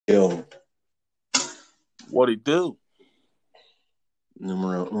Yo, What he do?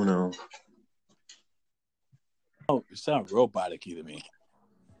 numero uno. Oh, it sounds robotic-y to me.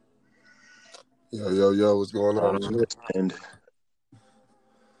 Yo, what's going on? And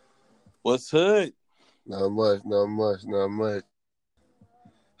What's hood? Not much.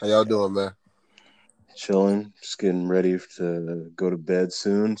 How y'all doing, man? chilling, just getting ready to go to bed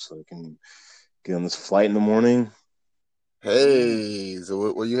soon so I can get on this flight in the morning. Hey,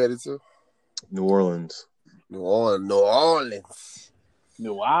 so where you headed to? New Orleans. New Orleans.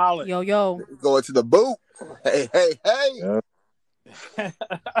 New Orleans. Yo. Going to the boot. Hey. Yeah.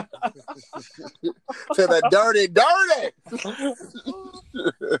 To the dirty.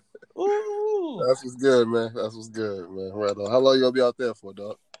 Ooh. That's what's good, man. Right on. How long you gonna be out there for,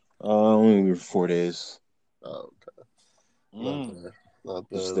 dog? Only 4 days. Oh, okay. Not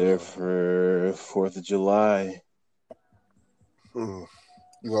bad. Just there for 4th of July. You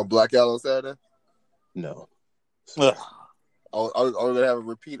gonna black out on Saturday? No. Ugh. Are we gonna have a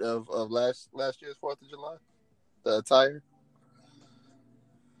repeat of last year's 4th of July? The attire?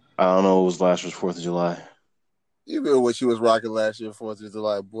 I don't know what was last year's 4th of July. You remember what she was rocking last year, 4th of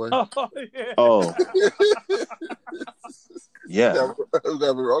July, boy? Oh, yeah. Oh, yeah.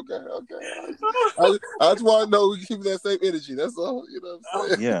 Okay. I just want to know we can keep that same energy. That's all. You know what I'm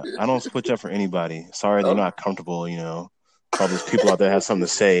saying? Yeah. I don't switch up for anybody. Sorry that you're not comfortable, All those people out there have something to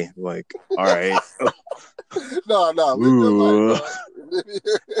say. Like, all right. No. Live your Ooh. life, dog.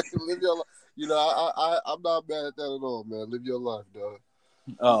 Live your life. You know, I'm not mad at that at all, man. Live your life, dog.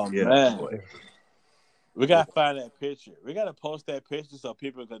 Oh, Yeah, man. boy. We got to find that picture. We got to post that picture so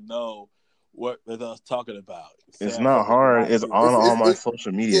people can know what they're us talking about. It's not hard. It's on all my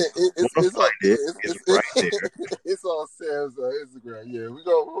social media. It's find it. It's right there. It's on Sam's Instagram. Yeah,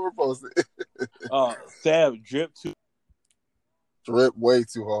 we're posting it. Sam drip way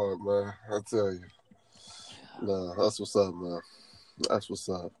too hard, man. I tell you. No, that's what's up, man. That's what's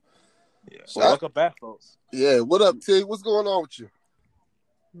up. Yeah. Well, welcome back, folks. Yeah, what up, T? What's going on with you?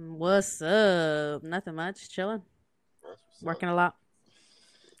 What's up? Nothing much. Chilling. Working a lot.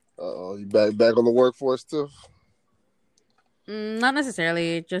 You back on the workforce too? Not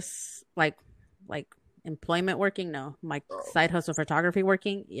necessarily. Just like employment working. No, my side hustle photography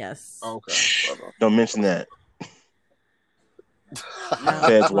working. Yes. Okay. Don't mention that.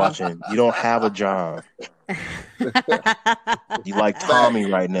 Feds watching. You don't have a job. You like Tommy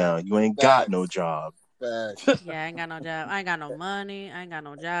right now. You ain't got no job. Yeah, I ain't got no job. I ain't got no money. I ain't got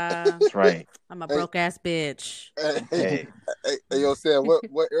no job. That's right. I'm a broke ass bitch. Hey, yo, Sam,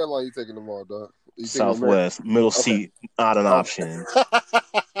 what airline you taking tomorrow, dog? Southwest, middle seat, not an option.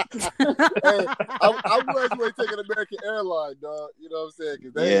 Hey, I'm glad you ain't taking American Airlines, dog. You know what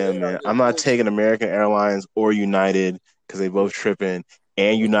I'm saying? Man. I'm not taking American Airlines or United because they both tripping.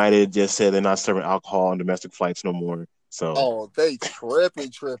 And United just said they're not serving alcohol on domestic flights no more. So, they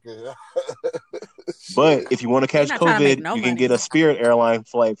tripping. But if you want to catch COVID, you can get a Spirit airline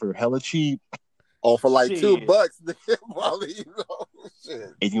flight for hella cheap. Oh, for like $2, probably, shit.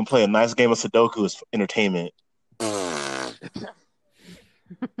 And you can play a nice game of Sudoku as entertainment. You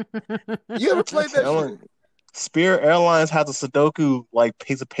ever played that shit? Spirit Airlines has a Sudoku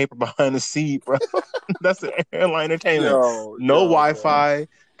piece of paper behind the seat, bro. That's the airline entertainment. No Wi-Fi.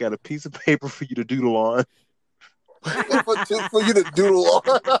 Got a piece of paper for you to doodle on. for you to doodle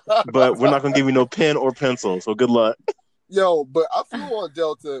on. But we're not gonna give you no pen or pencil. So good luck. Yo, but I flew on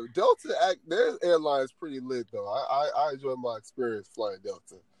Delta. Their airline's pretty lit though. I enjoyed my experience flying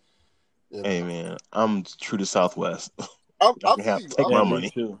Delta. You know? Hey man, I'm true to Southwest. I'll take my money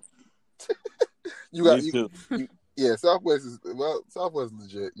too. Yeah, Southwest is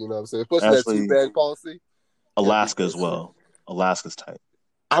legit. You know what I'm saying? Especially that two-bag policy. Alaska as well. Alaska's tight.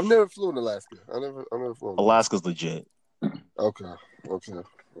 I've never flown Alaska. I never flown. Alaska's legit. Okay.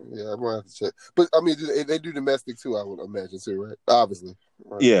 Yeah, I might have to check. But I mean, they do domestic too. I would imagine too, right? Obviously.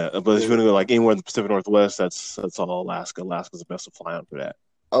 Right? Yeah, but if you want to go anywhere in the Pacific Northwest, that's all Alaska. Alaska's the best to fly on for that.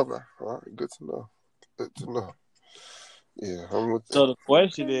 Okay, all right, good to know. Yeah, I'm with that. So the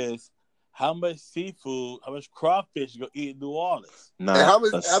question is, how much seafood, how much crawfish you gonna eat in New Orleans? Not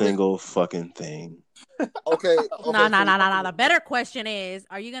a single fucking thing. Okay. No. The better question is,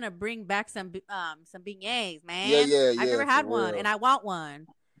 are you gonna bring back some beignets, man? Yeah. I've never had one, and I want one.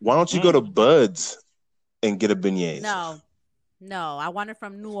 Why don't you go to Bud's and get a beignet? No, I want it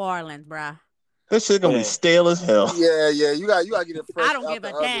from New Orleans, bruh. This shit gonna be stale as hell. Yeah. You gotta get it fresh. I don't give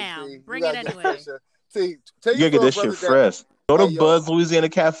a damn. Bring it anyway. You gotta get this shit fresh. Go to Bud's Louisiana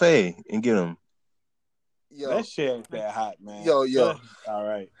Cafe and get them. That shit ain't that hot, man. Yo. All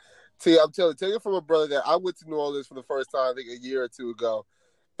right. I'm tell you from a brother that I went to New Orleans for the first time, I think a year or two ago,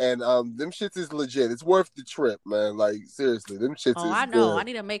 And them shits is legit. It's worth the trip, man. Like seriously, them shits is I know. good.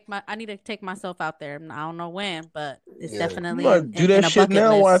 I need to take myself out there. I don't know when, but it's definitely do that shit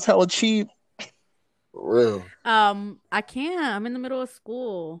now while it's hella cheap. For real. I can't. I'm in the middle of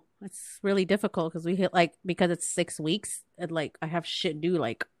school. It's really difficult because because it's 6 weeks. And I have shit due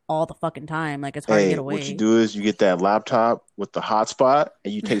all the fucking time. It's hard to get away. What you do is you get that laptop with the hotspot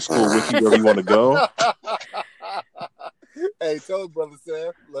and you take school with you wherever you want to go. Hey, tell him, brother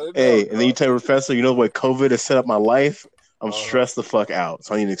Sam. And then you tell the professor, you know what? COVID has set up my life. I'm stressed the fuck out,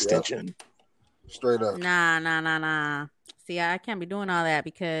 so I need an extension. Yep. Straight up. Nah. See, I can't be doing all that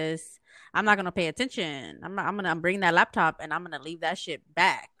because I'm not gonna pay attention. I'm gonna bring that laptop and I'm gonna leave that shit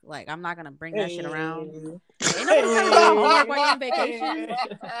back. I'm not gonna bring that shit around. Ain't nobody talking about homework while you're on vacation.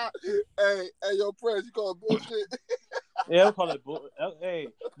 Hey, yo, Prince, you call it bullshit? Yeah, we'll call it bullshit. Hey,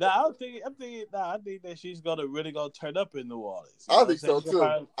 I think that she's really gonna turn up in New Orleans. I think so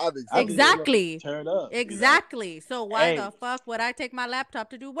too. Exactly. Turn up. Exactly. So why the fuck would I take my laptop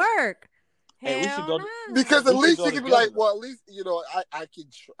to do work? Hell no. Because at least you can be like, well, at least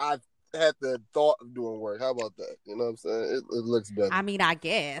I've had the thought of doing work. How about that? You know what I'm saying? It looks better. I mean, I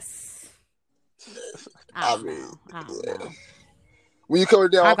guess. I don't know. When you coming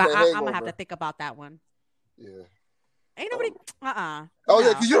down, I'm gonna have to think about that one. Yeah. Ain't nobody. Oh yeah,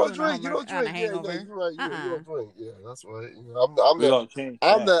 because you don't drink. You don't drink. Yeah, no, you're right. You don't drink. Yeah, that's right. I'm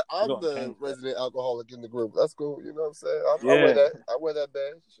the resident alcoholic in the group. That's cool. You know what I'm saying? I wear that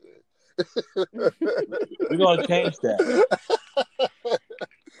badge. Shit. We're gonna change that.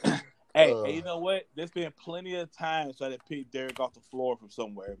 Hey, you know what? There's been plenty of times that I picked Derek off the floor from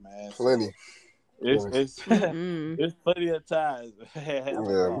somewhere, man. Plenty. It's plenty of times.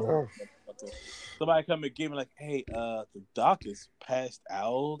 Somebody come and give me hey, the doc is passed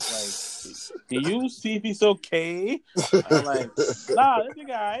out. Can you see if he's okay? I'm like, nah, this nigga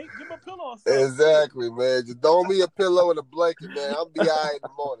alright. Give him a pillow or something. Exactly, man. Just throw me a pillow and a blanket, man. I'll be alright in the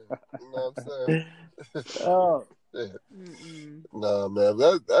morning. You know what I'm saying? Oh. Yeah. Nah, man,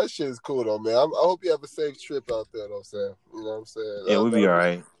 that shit is cool though, man. I hope you have a safe trip out there, though, Sam. You know what I'm saying? Yeah, we'll be all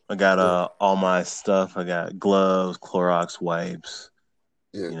right. I got all my stuff. I got gloves, Clorox wipes.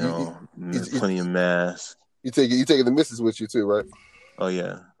 Yeah, plenty of masks. You taking the missus with you too, right? Oh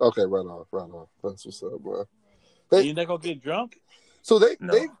yeah. Okay, right on. That's what's up, bro. You not gonna get drunk? So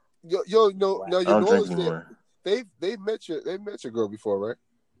no. You know, I don't drink anymore. They've met your girl before, right?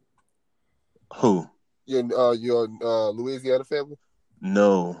 Who? Your Louisiana family?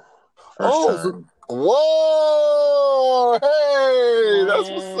 No. First time. Whoa! Hey, that's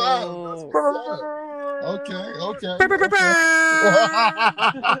what's up. Okay.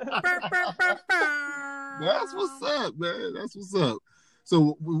 That's what's up, man. That's what's up.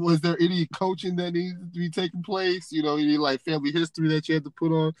 So, was there any coaching that needed to be taking place? Any family history that you had to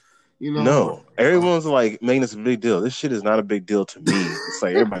put on? No, everyone's making this a big deal. This shit is not a big deal to me. It's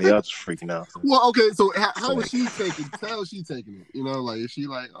everybody else is freaking out. Well, okay, so how is she taking? How is she taking it? Is she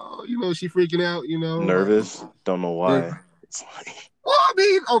is she freaking out? Nervous. Don't know why. It's well, I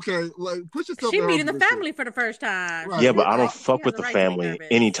mean, okay, put yourself. She meeting the family for the first time. Right. Yeah, but I don't fuck with the family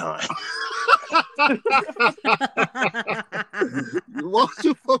anytime. What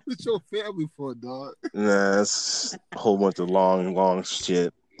you fuck with your family for, dog? Nah, it's a whole bunch of long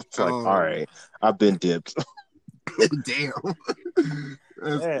shit. It's all right, I've been dipped. Damn.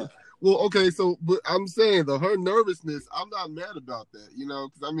 Well, okay, so but I'm saying though, her nervousness, I'm not mad about that, because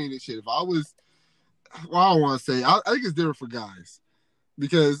I mean, shit. If I was, I don't want to say, I think it's different for guys.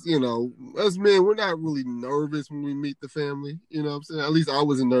 Because, as men, we're not really nervous when we meet the family. You know what I'm saying? At least I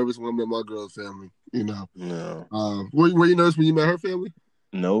wasn't nervous when I met my girl's family, No. Were you nervous when you met her family?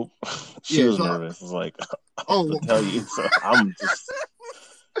 Nope. She was nervous. It's tell you. So I'm just...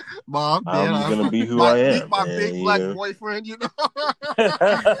 Mom, I'm going to be who I am. My big black boyfriend, Yeah,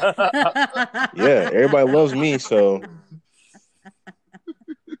 everybody loves me, so...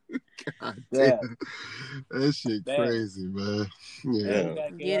 God damn. That shit crazy, man. Yeah.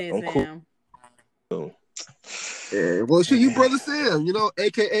 Get it, Sam. Cool. Yeah. Well, shit, you brother Sam,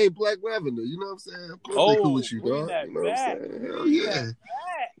 aka Black Lavender. You know what I'm saying? Of course they cool with you, dog. You know what I'm saying? Hell yeah.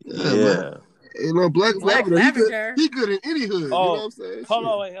 Yeah. Black Lavender, he good in any hood. You know what I'm saying? Hold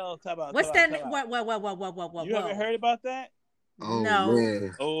on, wait, talk about. What's that? What? You haven't heard about that? Oh, no.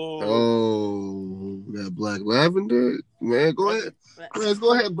 Man. Oh, that Black Lavender, man. Go ahead, Chris.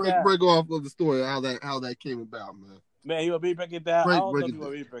 Go ahead, break off of the story how that came about, man. Man, you want me to break it down? I don't know if you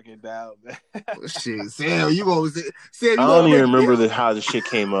want me to break it down, man. Shit, Sam, you always Sam. I don't even remember how the shit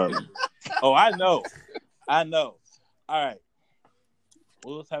came up. Oh, I know. All right,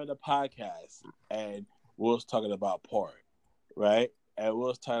 we was having a podcast and we was talking about porn, right? and we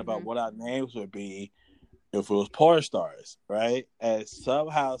was talking about what our names would be if it was porn stars, right? And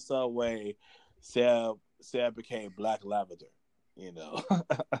somehow, some way, Sam became Black Lavender. You know,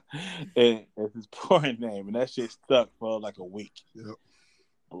 and it's his porn name, and that shit stuck for like a week. Yep.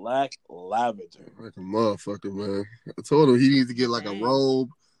 Black Lavender, like a motherfucker, man. I told him he needs to get like a robe,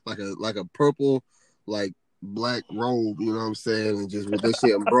 like a purple, like black robe. You know what I'm saying? And just with that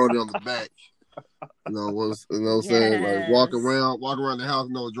shit embroidered on the back. You know what I'm saying? Like walk around the house,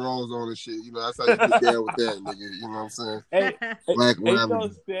 no drawers on and shit. You know, that's how you get down with that, nigga. You know what I'm saying? Black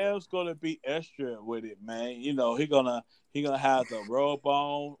Lavender. Sam's gonna be extra with it, man. You know, he gonna have the robe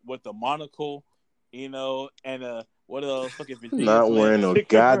on with the monocle, you know, and what else? Fucking not wearing no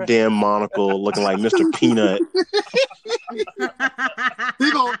goddamn monocle, looking like Mr. Peanut.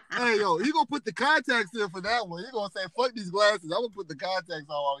 he gonna put the contacts in for that one. He gonna say, "Fuck these glasses. I'm gonna put the contacts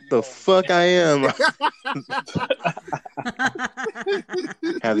on." The fuck I am.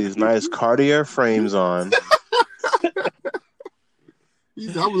 Have these nice Cartier frames on.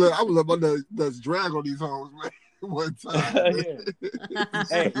 I'm gonna let my nuts drag on these hoes, man. One time.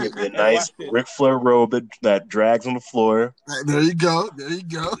 Hey, give me a nice Ric Flair robe that drags on the floor. There you go.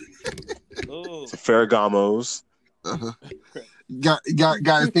 Some Ferragamos. Uh-huh. Got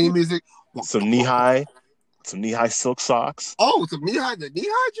his theme music. Some knee-high silk socks. Oh, some knee-high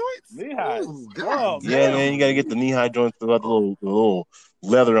joints? Knee-high. Oh, yeah, man, you gotta get the knee-high joints with the little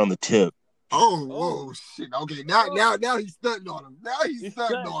leather on the tip. Oh, shit. Okay, now he's stunting on him.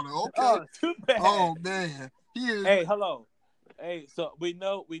 Okay. Oh, too bad. Oh, man. Hey, hello. Hey, so we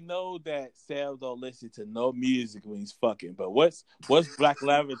know that Sam don't listen to no music when he's fucking. But what's Black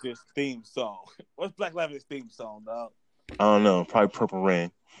Lavender's theme song? What's Black Lavender's theme song, dog? I don't know. Probably Purple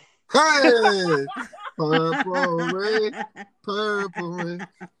Rain. Hey, Purple Rain.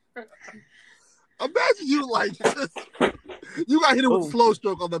 Imagine you like this. You got hit with a slow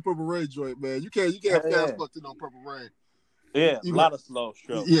stroke on that Purple Rain joint, man. You can't fast fuck to no Purple Rain. Yeah, a lot of slow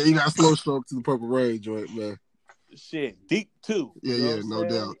strokes. Yeah, you got a slow stroke to the Purple Rain joint, man. Shit, deep too. Yeah, no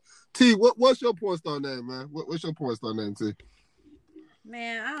doubt. T, what's your porn star name, man? What's your porn star name, T?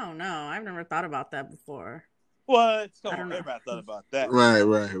 Man, I don't know. I've never thought about that before. What? Come on, everybody thought about that. Right.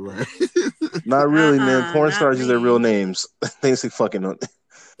 Not really, man. Porn stars use their real names. They say fucking. All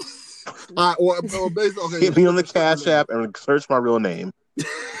right, well, basically, okay. Hit me on the Cash App and search my real name.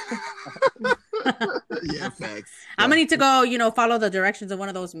 Yeah, facts. I'm gonna need to go, follow the directions of one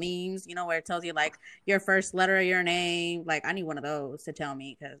of those memes, where it tells you like your first letter of your name. Like, I need one of those to tell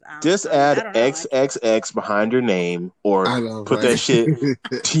me because just add XXX behind your name, or put that shit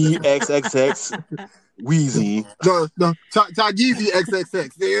TXXX Wheezy. No, Tageezy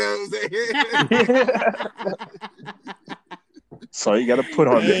XXX. You know what I'm saying? So you got to put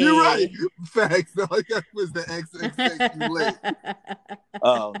on there. You're right. Facts. All you got was the XXX.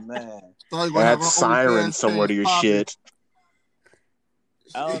 Oh man. Add siren somewhere to your shit.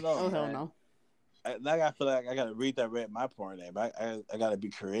 I don't know. Oh hell no. I feel like I gotta redirect my porn name. I gotta be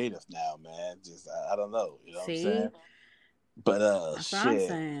creative now, man. Just I don't know. You know what I'm saying? But that's what I'm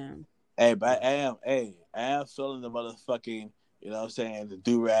saying. Hey, but I am feeling the motherfucking. You know what I'm saying? The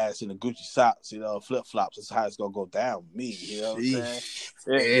do-rags and the Gucci socks, flip-flops. That's how it's going to go down with me. You know what I'm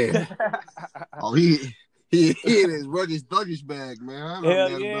saying? Yeah. Oh, he in his ruggish bag, man. I know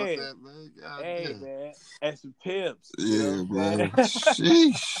about that, man. God damn. Man. And some tips. Yeah, man.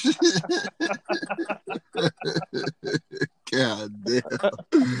 Sheesh. God damn.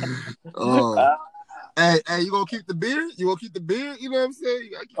 Oh. Hey, you gonna keep the beard? You know what I'm saying?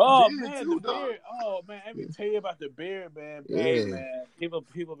 You gotta keep the beard too, the beard. Oh man, let me tell you about the beard, man. Yeah. Hey man,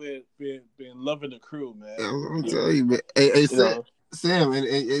 people been loving the crew, man. I'm telling you, man. Hey, Sam, and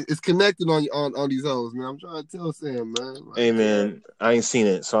it's connected on these hoes, man. I'm trying to tell Sam, man. Like, hey man, I ain't seen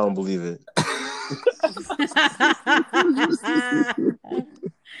it, so I don't believe it.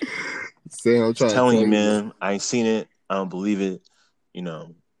 Sam, I'm telling you, man. I ain't seen it. I don't believe it.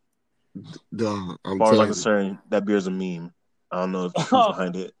 Dog, as far as I'm concerned, that beer's a meme. I don't know if the truth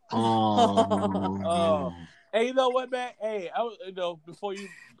behind it. Oh. Hey, you know what, man? Hey, before you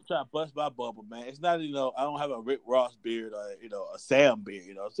try to bust my bubble, man, it's not, I don't have a Rick Ross beard or, a Sam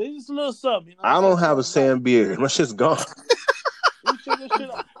beard, so it's just a little something. I don't have a Sam beard. My shit's gone. Nigga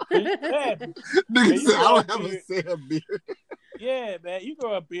said, I don't have a Sam beard. Yeah, man, you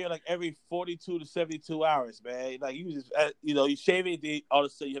grow a beard like every 42 to 72 hours, man. Like you just, you shave it, then all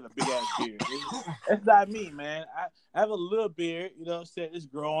of a sudden you have a big ass beard. That's not me, man. I have a little beard. You know what I'm saying? It's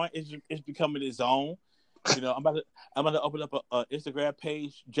growing. It's becoming its own. I'm about to open up a Instagram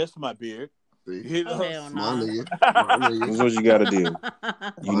page just for my beard. Hell no. Here's what you got to do.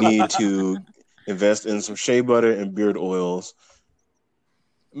 You need to invest in some shea butter and beard oils.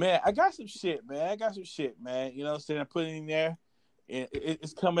 Man, I got some shit, man. You know what I'm saying? I put it in there.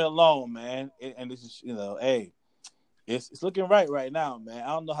 It's coming along, man. And this is, hey, it's looking right now, man. I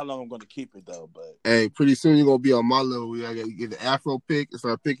don't know how long I'm going to keep it, though. But hey, pretty soon you're going to be on my level. You got to get the Afro pick and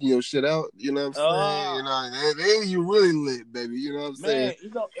start picking your shit out. You know what I'm saying? Then you really lit, baby. You know what I'm saying?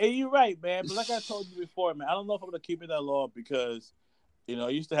 Man, and you're right, man. But like I told you before, man, I don't know if I'm going to keep it that long because, I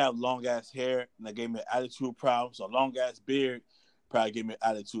used to have long-ass hair, and that gave me an attitude problem. So long-ass beard probably gave me an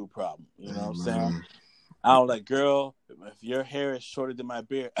attitude problem. You know what I'm saying? I don't like, girl, if your hair is shorter than my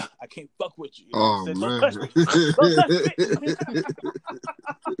beard, I can't fuck with you. You know what I'm saying? Don't touch me.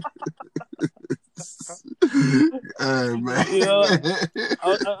 Hey, man.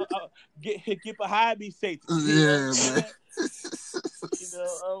 Get behind me, Satan. Yeah, man.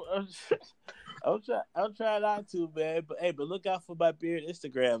 I'm trying not to, man. But look out for my beard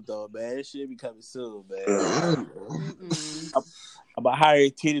Instagram, though, man. It should be coming soon, man. I'm about to hire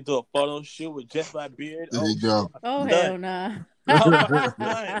T to do a photo shoot with just my beard. There you go. Oh, hell nah.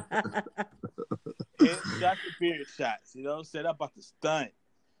 Headshot the beard shots. You know what I'm saying? I'm about to stunt.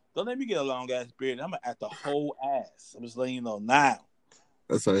 Don't let me get a long ass beard. I'm gonna act the whole ass. I'm just letting you know now.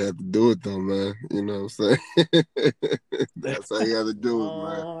 That's how you have to do it, though, man. You know what I'm saying? That's how you have to do it,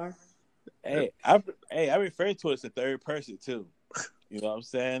 man. I refer to it as the third person too. You know what I'm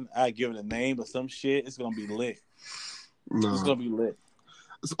saying? I give it a name or some shit. It's gonna be lit. No. It's gonna be lit.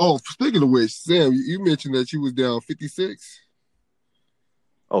 Oh, speaking of which, Sam, you mentioned that you was down 56.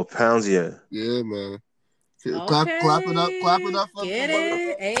 Oh, pounds, yeah. Yeah, man. Okay. Clap it up. Get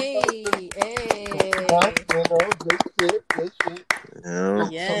it. Hey. Good shit. Yeah.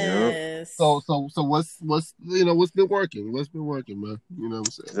 Yes. So what's been working? What's been working, man? You know what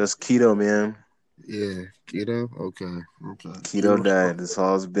I'm saying? That's keto, man. Yeah, keto. Okay. Keto diet. That's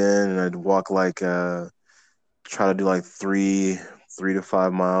all it's been. And I'd walk try to do 3 to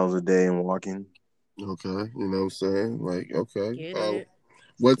 5 miles a day and walking. Okay, you know what I'm saying? Okay. Get it.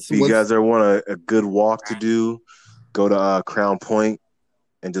 If you guys ever want a good walk to do, go to Crown Point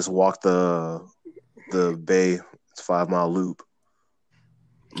and just walk the bay. It's 5 mile loop.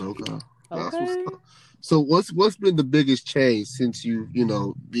 Okay. So what's been the biggest change since you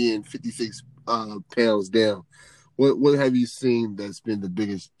being 56 pounds down? What have you seen that's been the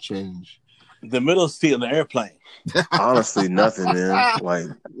biggest change? The middle seat on the airplane. Honestly, nothing, man.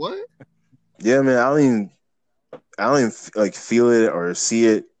 What? Yeah, man. I don't even feel it or see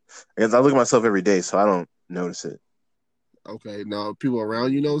it. I guess I look at myself every day, so I don't notice it. Okay. Now, people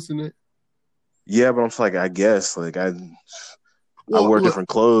around you noticing it? Yeah, but I'm just I guess I wear different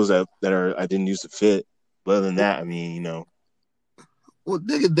clothes that I didn't use to fit. But other than that, I mean, Well,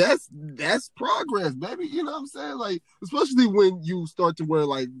 nigga, that's progress, baby. You know what I'm saying? Especially when you start to wear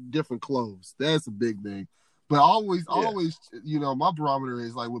different clothes. That's a big thing. But always, my barometer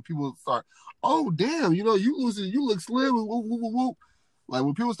is when people start, oh damn, you look slim. Whoop, whoop, whoop, whoop.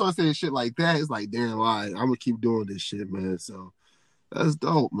 When people start saying shit like that, it's damn, all right, I'm gonna keep doing this shit, man. So that's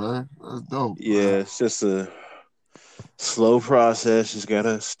dope, man. That's dope. Yeah, it's just a slow process. Just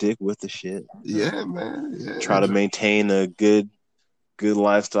gotta stick with the shit. Yeah, man. Yeah. Try to maintain a good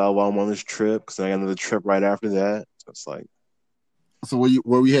lifestyle while I'm on this trip, because I got another trip right after that. So it's So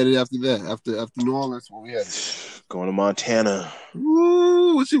where we headed after that? After New Orleans, where we headed? Going to Montana.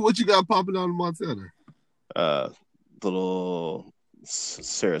 Ooh, what you got popping out in Montana? Little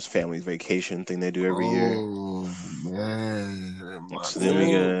Sarah's family's vacation thing they do every year. Oh man! So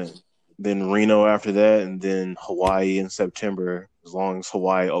then then Reno after that, and then Hawaii in September. As long as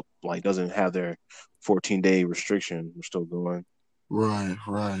Hawaii doesn't have their 14-day restriction, we're still going. Right.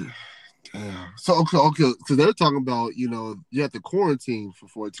 Damn. So okay. So they're talking about you have to quarantine for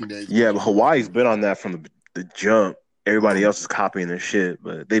 14 days. Yeah, but Hawaii's been on that from the jump. Everybody else is copying their shit,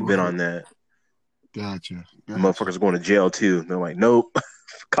 but they've been on that. Gotcha. Motherfuckers going to jail too. They're like, nope,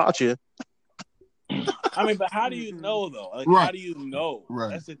 caught you. I mean, but how do you know though? Right. How do you know?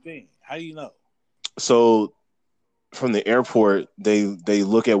 Right. That's the thing. How do you know? So from the airport, they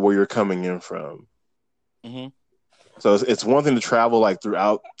look at where you're coming in from. Mm-hmm. So it's one thing to travel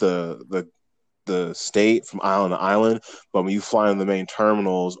throughout the state from island to island, but when you fly in the main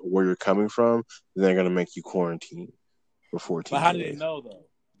terminals where you're coming from, then they're gonna make you quarantine for 14 But how days. do they know though?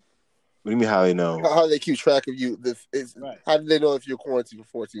 What do you mean how they know? How do they keep track of you? Right. How do they know if you're quarantined for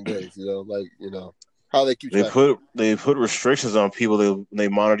 14 days? How they keep track? They put restrictions on people. They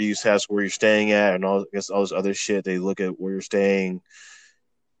monitor you, ask where you're staying at, and all this other shit. They look at where you're staying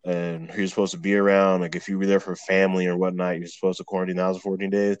and who you're supposed to be around. If you were there for family or whatnot, you're supposed to quarantine. That was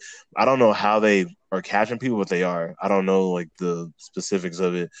 14 days. I don't know how they are catching people, but they are. I don't know the specifics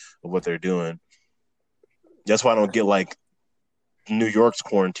of what they're doing. That's why I don't get New York's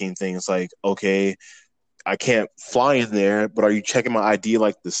quarantine thing. It's like, okay, I can't fly in there, but are you checking my ID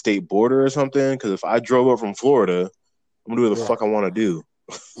like the state border or something? Because if I drove up from Florida, I'm gonna do what the fuck I want to do.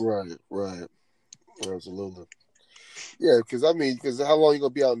 Right. Absolutely. Yeah, because how long you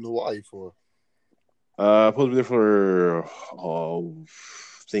gonna be out in Hawaii for? Supposed to be there for I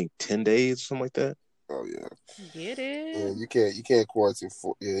think 10 days, something like that. Oh yeah. Get Yeah, it? you can't quarantine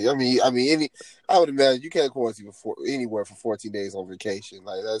for. Yeah, I would imagine you can't quarantine for anywhere for 14 days on vacation.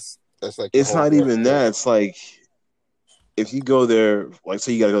 Like that's like your It's whole not even birthday. that. It's like if you go there, like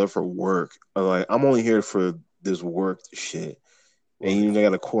say you gotta go there for work. Like I'm only here for this work shit, and Right. you got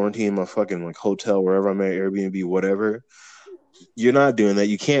to quarantine my fucking like hotel wherever I'm at, Airbnb, whatever. You're not doing that.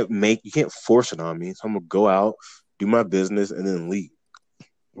 You can't force it on me. So I'm gonna go out, do my business, and then leave.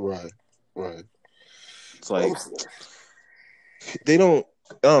 Right. It's like they don't.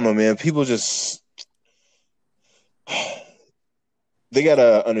 I don't know, man. People just they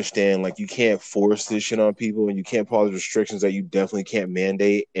gotta understand, like, you can't force this shit on people, and you can't put all the restrictions that you definitely can't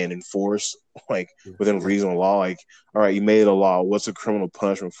mandate and enforce, like, within reasonable law. Like, all right, you made a law. What's the criminal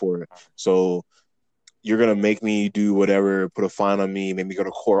punishment for it? So you're gonna make me do whatever, put a fine on me, make me go to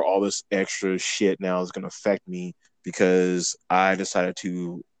court. All this extra shit now is gonna affect me because I decided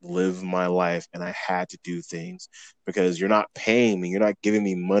to live my life and I had to do things because you're not paying me, you're not giving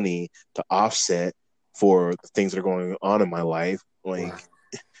me money to offset for the things that are going on in my life. Like,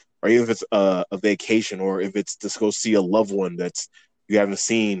 Right. or even if it's a vacation, or if it's to go see a loved one that's you haven't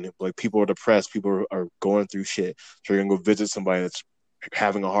seen. Like, people are depressed, people are going through shit, so you're gonna go visit somebody that's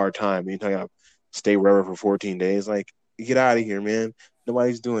having a hard time. You talking about stay wherever for 14 days? Like, get out of here, man.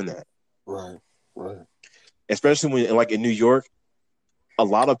 Nobody's doing that. Right. Especially when, like, in New York, a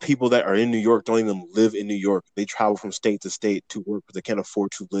lot of people that are in New York don't even live in New York. They travel from state to state to work, but they can't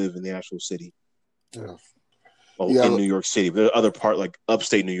afford to live in the actual city. Yeah. Well, in New York City, but the other part, like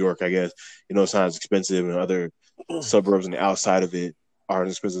upstate New York, I guess, it's not as expensive, and other suburbs on the outside of it aren't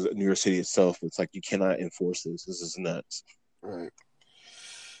as expensive as New York City itself. It's like you cannot enforce this. This is nuts. Right.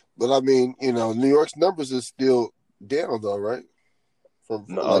 But I mean, New York's numbers is still down though, right? From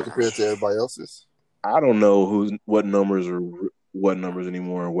like compared to everybody else's. I don't know what numbers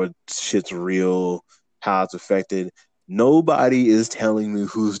anymore, what shit's real, how it's affected. Nobody is telling me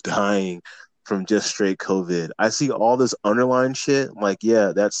who's dying from just straight COVID. I see all this underlying shit. I'm like,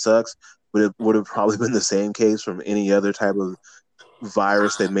 yeah, that sucks, but it would have probably been the same case from any other type of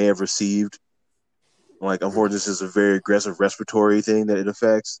virus they may have received. Like, unfortunately, this is a very aggressive respiratory thing that it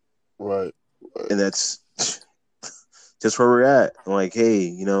affects. Right. And that's just where we're at. I'm like,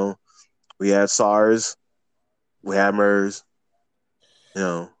 hey, we had SARS, we had MERS.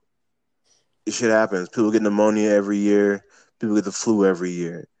 Shit happens. People get pneumonia every year. People get the flu every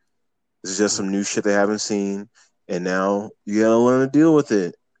year. This is just some new shit they haven't seen, and now you gotta learn to deal with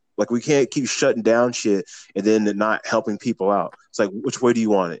it. Like, we can't keep shutting down shit and then not helping people out. It's like, which way do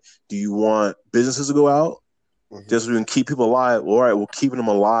you want it? Do you want businesses to go out just so we can keep people alive? All right, we're keeping them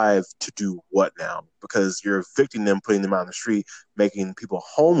alive to do what now? Because you're evicting them, putting them out on the street, making people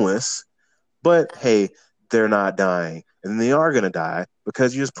homeless. But hey, they're not dying, and they are gonna die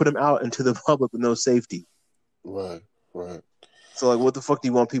because you just put them out into the public with no safety. Right. So, like, what the fuck do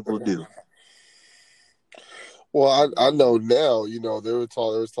you want people to do? Well, I know now. There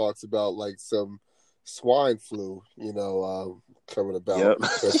was talks about like some swine flu. Coming about. Yep.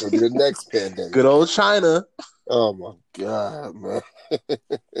 That's gonna be the next pandemic. Good old China. Oh my god, man.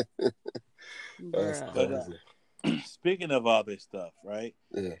 That's crazy. Speaking of all this stuff, right?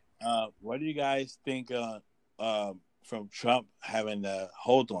 Yeah. What do you guys think from Trump having a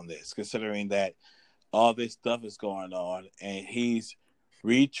hold on this, considering that all this stuff is going on and he's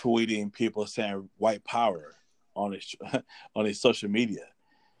retweeting people saying white power on his social media?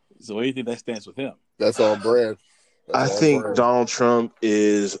 So what do you think that stands with him? That's on brand. I think Donald Trump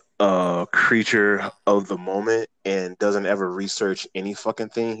is a creature of the moment and doesn't ever research any fucking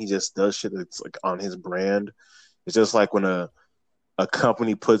thing. He just does shit that's like on his brand. It's just like when a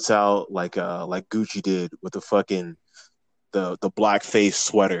company puts out like Gucci did with the fucking the blackface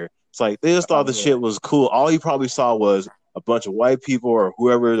sweater. It's like they just thought the shit was cool. All he probably saw was a bunch of white people or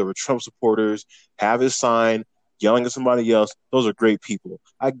whoever that were Trump supporters have his sign yelling at somebody else. Those are great people.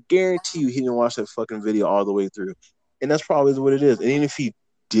 I guarantee you he didn't watch that fucking video all the way through. And that's probably what it is. And even if he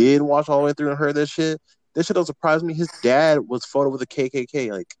did watch all the way through and heard that shit don't surprise me. His dad was photoed with a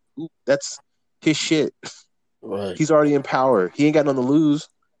KKK. Like, ooh, that's his shit. Right. He's already in power. He ain't got nothing to lose.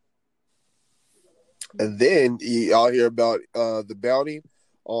 And then y'all hear about the bounty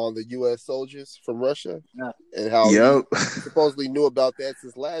on the U.S. soldiers from Russia and how he supposedly knew about that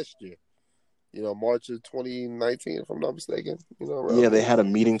since last year. March of 2019, if I'm not mistaken. Yeah, they had a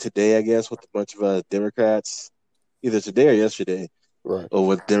meeting today, I guess, with a bunch of Democrats, either today or yesterday, right. or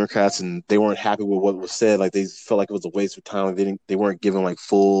with Democrats, and they weren't happy with what was said. Like they felt like it was a waste of time. They weren't given like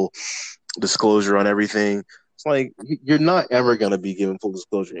full disclosure on everything. It's like you're not ever gonna be given full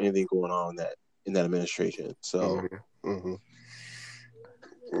disclosure on anything going on in that administration. So. Mm-hmm.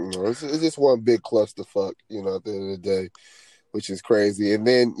 It's just one big clusterfuck, at the end of the day, which is crazy. And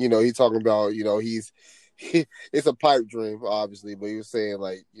then, he's talking about, it's a pipe dream, obviously, but he was saying,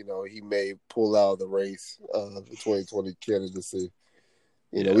 like, he may pull out of the race of the 2020 candidacy.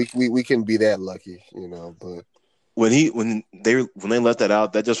 We can be that lucky, but when they left that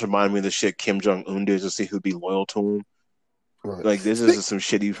out, that just reminded me of the shit Kim Jong-un did to see who'd be loyal to him. right. Like, this is some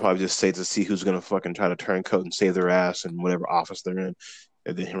shit he'd probably just say to see who's gonna fucking try to turn coat and save their ass in whatever office they're in.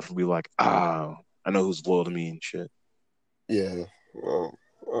 And then him be like, I know who's loyal to me and shit. Yeah. Well,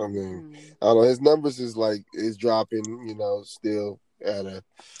 I mean, I don't know. His numbers is dropping, still at a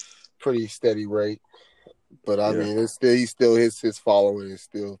pretty steady rate. But I mean, it's still his following is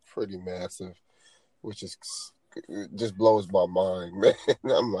still pretty massive, which is just blows my mind, man.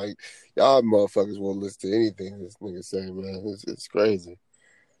 I'm like, y'all motherfuckers won't listen to anything this nigga say, man. It's crazy.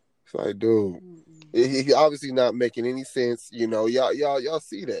 It's like, dude, he obviously not making any sense. Y'all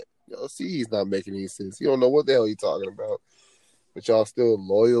see that. Y'all see he's not making any sense. You don't know what the hell he's talking about. But y'all still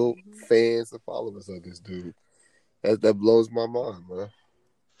loyal fans and followers of this dude. That blows my mind, man.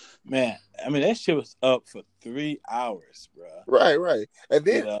 Man, I mean, that shit was up for 3 hours, bro. Right. And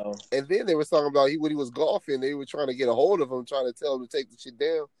then they were talking about when he was golfing, they were trying to get a hold of him, trying to tell him to take the shit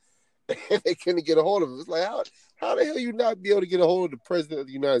down. And they couldn't get a hold of him. It's like, how the hell you not be able to get a hold of the president of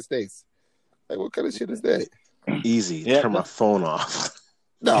the United States? Like, what kind of shit is that? Easy. Turn my phone off.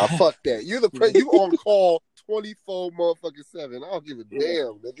 Nah, fuck that. You're the you on call 24 motherfucking 7. I don't give a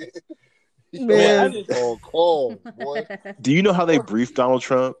damn, nigga. Man, on call, boy. Do you know how they briefed Donald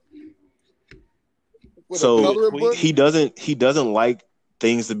Trump? So he doesn't like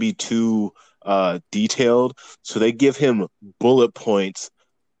things to be too detailed. So they give him bullet points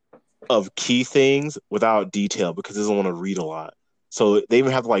of key things without detail because he doesn't want to read a lot. So they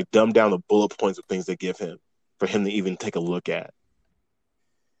even have to like dumb down the bullet points of things they give him for him to even take a look at.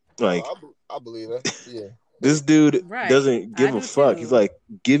 Like, I believe that. Yeah. This dude doesn't give a fuck. He's like,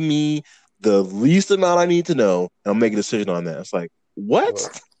 give me the least amount I need to know, and I'll make a decision on that. It's like, what?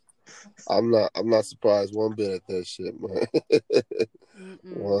 Well, I'm not surprised one bit at that shit, man.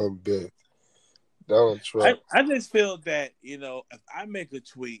 One bit. Donald Trump. I just feel that, if I make a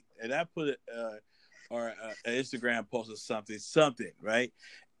tweet and I put it or an Instagram post or something, right?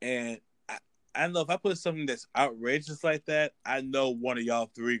 And I know if I put something that's outrageous like that, I know one of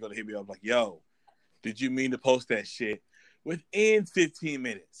y'all three gonna hit me up like, yo, did you mean to post that shit? Within 15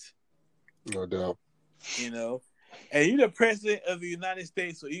 minutes. No doubt. And you're the president of the United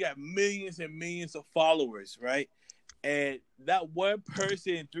States, so you got millions and millions of followers, right? And that one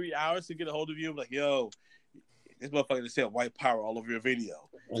person in 3 hours to get a hold of you, like, yo, this motherfucker just said white power all over your video,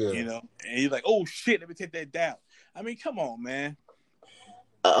 and you're like, oh shit, let me take that down. I mean, come on, man.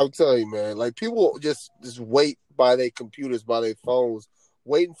 I'm telling you, man, like people just wait by their computers, by their phones,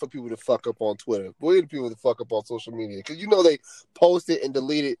 waiting for people to fuck up on Twitter, waiting for people to fuck up on social media. Because they post it and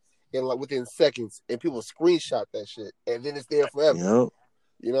delete it in within seconds, and people screenshot that shit, and then it's there forever. Yep.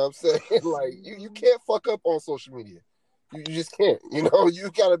 You know what I'm saying? Like, you can't fuck up on social media. You just can't. You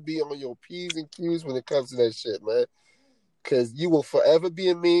got to be on your P's and Q's when it comes to that shit, man. Because you will forever be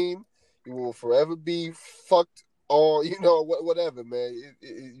a meme. You will forever be fucked on, whatever, man.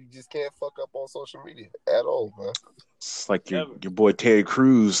 You just can't fuck up on social media at all, man. It's like your boy Terry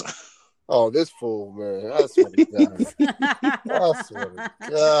Crews. Oh, this fool, man. I swear to God. I swear to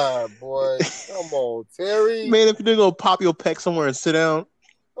God, boy. Come on, Terry. Man, if you're going to pop your pec somewhere and sit down.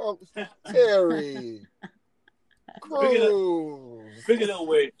 Terry. Crews. Speaking of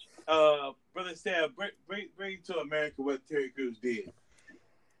which, Brother Sam, bring to America what Terry Crews did.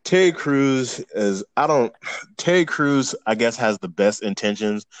 Terry Crews, I guess, has the best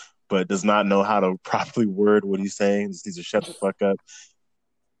intentions, but does not know how to properly word what he's saying. Just needs to shut the fuck up.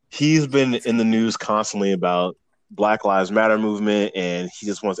 He's been in the news constantly about Black Lives Matter movement, and he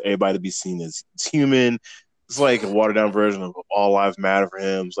just wants everybody to be seen as human. It's like a watered down version of all lives matter for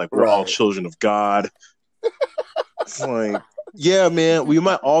him. It's like we're all children of God. It's like, yeah, man, we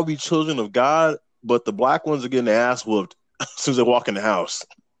might all be children of God, but the black ones are getting their ass whooped as soon as they walk in the house.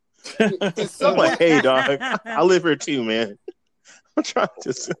 I'm like, hey, dog, I live here too, man. I'm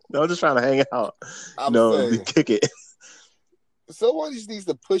just trying to hang out. Kick it. Someone just needs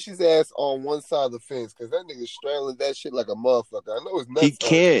to push his ass on one side of the fence because that nigga's straddling that shit like a motherfucker. I know it's nuts. He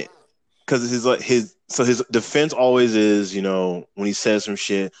can't because his defense always is, when he says some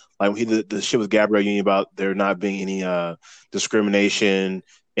shit like when he did the shit with Gabrielle Union about there not being any discrimination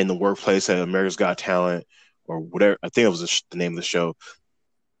in the workplace at America's Got Talent or whatever. I think it was the name of the show.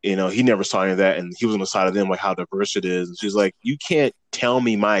 He never saw any of that, and he was on the side of them like how diverse it is. And she's like, "You can't tell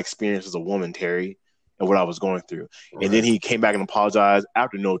me my experience as a woman, Terry, and what I was going through." Right. And then he came back and apologized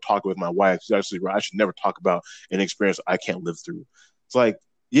after talking with my wife. She's actually right. I should never talk about an experience I can't live through. It's like,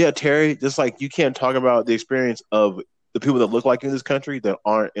 yeah, Terry, just like you can't talk about the experience of the people that look like you in this country that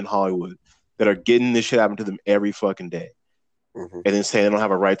aren't in Hollywood, that are getting this shit happen to them every fucking day, and then saying they don't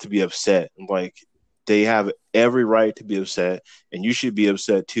have a right to be upset. I'm like, they have every right to be upset, and you should be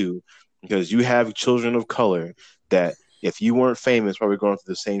upset too, because you have children of color that, if you weren't famous, probably going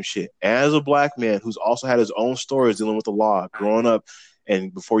through the same shit. As a black man who's also had his own stories dealing with the law, growing up,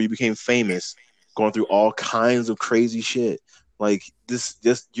 and before you became famous, going through all kinds of crazy shit. Like this,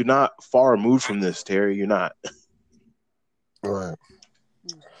 you're not far removed from this, Terry. You're not. Right.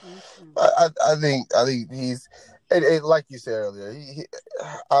 I think he's, and like you said earlier,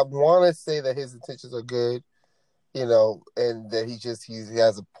 I want to say that his intentions are good, and that he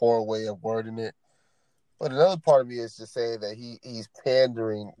has a poor way of wording it. But another part of me is just saying that he's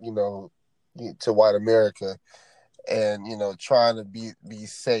pandering, to white America, and trying to be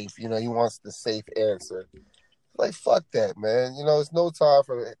safe. He wants the safe answer. Like, fuck that, man. It's no time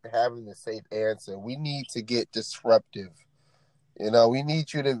for having the safe answer. We need to get disruptive. We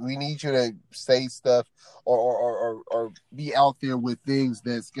need you to say stuff or be out there with things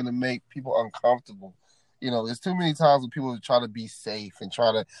that's gonna make people uncomfortable. There's too many times when people try to be safe and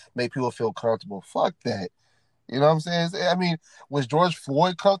try to make people feel comfortable. Fuck that. You know what I'm saying? I mean, was George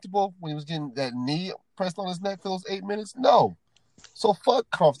Floyd comfortable when he was getting that knee pressed on his neck for those 8 minutes? No. So fuck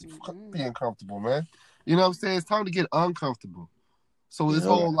being comfortable, man. You know what I'm saying? It's time to get uncomfortable. So this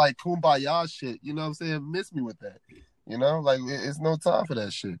whole like kumbaya shit, you know what I'm saying? Miss me with that. Like it's no time for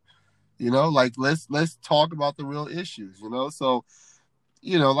that shit. Like let's talk about the real issues. So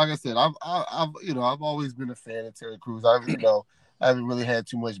like I said, I've always been a fan of Terry Crews. I haven't really had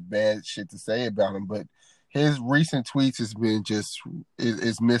too much bad shit to say about him, but his recent tweets has been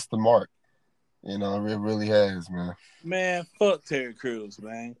it's missed the mark. It really has, man. Man, fuck Terry Crews,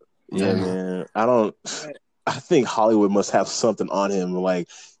 man. Yeah, man. I think Hollywood must have something on him. Like,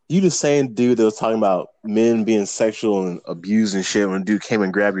 you the same dude that was talking about men being sexual and abused and shit when a dude came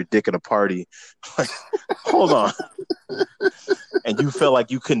and grabbed your dick at a party. Like, hold on. And you felt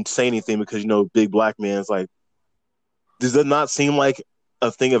like you couldn't say anything because, big black man's like, does that not seem like a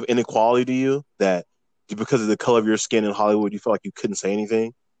thing of inequality to you? That because of the color of your skin in Hollywood, you felt like you couldn't say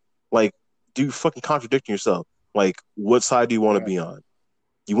anything? Like, dude, you're fucking contradicting yourself. Like, what side do you want to be on?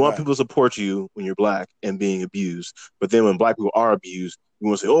 You want people to support you when you're black and being abused, but then when black people are abused, you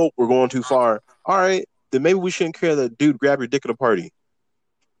want to say, "Oh, we're going too far." All right, then maybe we shouldn't care that dude grab your dick at a party.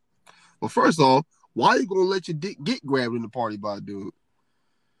 Well, first off, why are you gonna let your dick get grabbed in the party by a dude?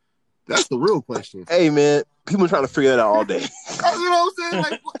 That's the real question. Hey, man, people are trying to figure that out all day. You know what I'm saying?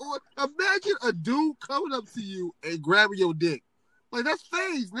 Like, imagine a dude coming up to you and grabbing your dick. Like, that's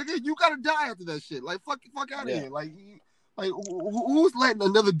phase, nigga. You gotta die after that shit. Like, fuck out of here. Like, who's letting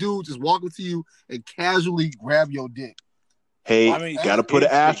another dude just walk up to you and casually grab your dick? Hey, gotta put an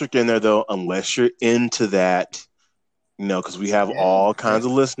asterisk in there, though, unless you're into that, because we have all kinds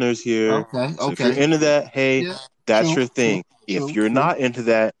of listeners here. Okay. So if you're into that, hey, that's your thing. If you're not into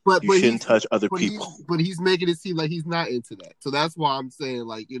that, you shouldn't touch other people. But he's making it seem like he's not into that. So that's why I'm saying,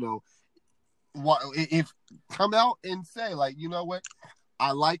 like, if come out and say, like, you know what,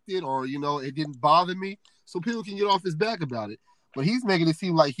 I liked it, or, it didn't bother me, so people can get off his back about it. But he's making it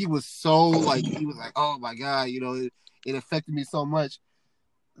seem like he was so, like, he was like, oh my God, it affected me so much.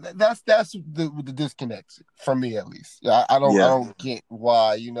 That's the disconnect for me, at least. I don't get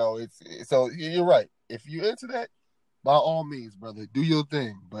why. It's so you're right. If you're into that, by all means, brother, do your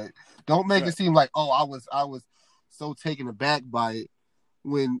thing. But don't make it seem like, oh, I was so taken aback by it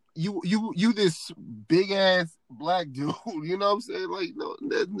when you this big ass black dude. You know what I'm saying? Like, no,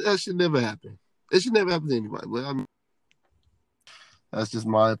 that should never happen. It should never happen to anybody. But that's just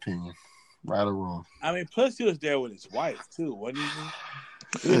my opinion. Right or wrong. I mean, plus he was there with his wife too, wasn't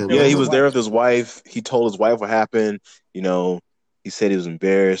he? Yeah, he was there with his wife. He told his wife what happened. He said he was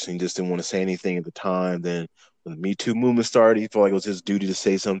embarrassed and he just didn't want to say anything at the time. Then when the Me Too movement started, he felt like it was his duty to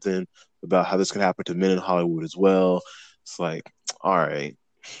say something about how this could happen to men in Hollywood as well. It's like, all right.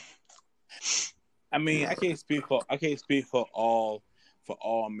 I mean, I can't speak for all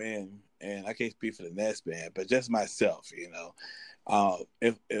men, and I can't speak for the next man, but just myself,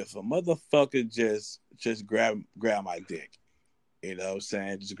 if a motherfucker just grab my dick, You know what I'm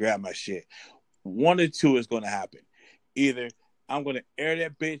saying? Just grab my shit. One or two is going to happen. Either I'm going to air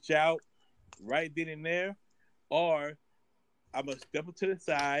that bitch out right then and there, or I'm going to step up to the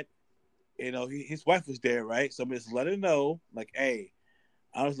side. You know, his wife was there, right? So I'm just let her know, like, hey,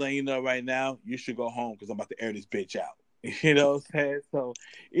 I'm just letting you know right now, you should go home because I'm about to air this bitch out. You know what I'm saying? So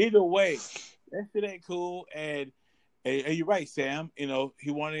either way, that shit ain't cool. And you're right, Sam. You know,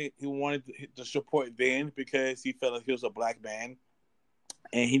 he wanted to support Vin because he felt like he was a black man,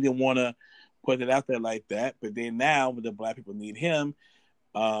 and he didn't want to put it out there like that. But then now, when the black people need him,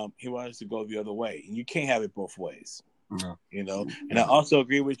 he wants to go the other way. And you can't have it both ways. No. You know, and I also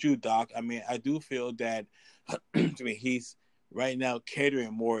agree with you, Doc. I mean, I do feel that he's right now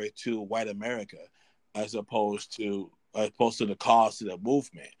catering more to white America as opposed to the cause of the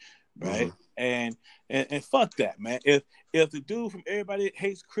movement, right? Mm-hmm. And fuck that, man. If the dude from Everybody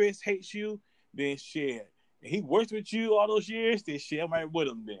Hates Chris hates you, then shit. He worked with you all those years, then shit, I'm right with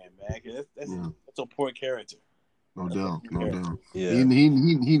him, then, man. That's a poor character. No doubt. Yeah. He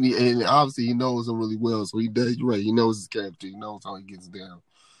and obviously he knows him really well, so he does. You're right. He knows his character. He knows how he gets down.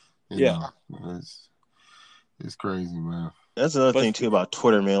 You know, it's crazy, man. That's another thing too about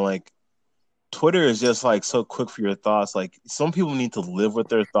Twitter, man. Like, Twitter is just like so quick for your thoughts. Like, some people need to live with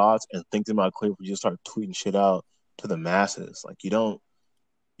their thoughts and think them out clear before you just start tweeting shit out to the masses. Like, you don't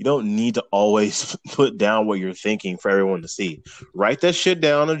need to always put down what you're thinking for everyone to see. Write that shit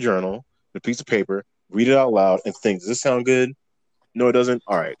down in a journal, a piece of paper. Read it out loud and think, does this sound good? No, it doesn't.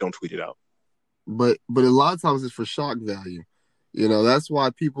 All right, don't tweet it out. But a lot of times it's for shock value. You know, that's why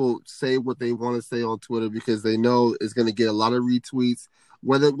people say what they want to say on Twitter, because they know it's going to get a lot of retweets,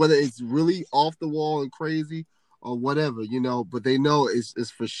 whether it's really off the wall and crazy or whatever, you know, but they know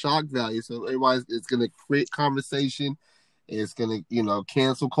it's for shock value. So it's going to create conversation. It's going to, you know,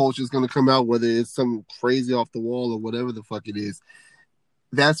 cancel culture is going to come out, whether it's some crazy off the wall or whatever the fuck it is.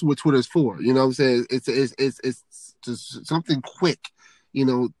 That's what Twitter's for. You know what I'm saying? It's just something quick, you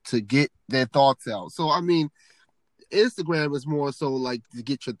know, to get their thoughts out. So, I mean, Instagram is more so like to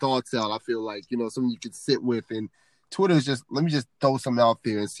get your thoughts out. I feel like, you know, something you can sit with. And Twitter is just, let me just throw something out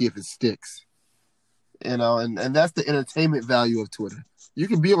there and see if it sticks. You know, and that's the entertainment value of Twitter. You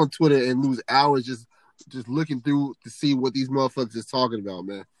can be on Twitter and lose hours just looking through to see what these motherfuckers is talking about,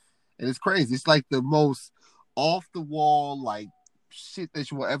 man. And it's crazy. It's like the most off the wall, like, shit that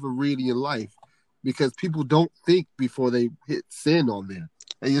you will ever read in your life, because people don't think before they hit send on there.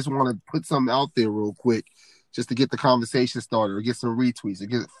 They just want to put something out there real quick just to get the conversation started or get some retweets or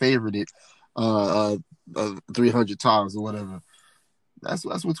get it favorited 300 times or whatever. That's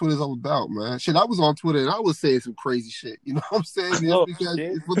what Twitter's all about, man. Shit, I was on Twitter and I was saying some crazy shit. You know what I'm saying? Because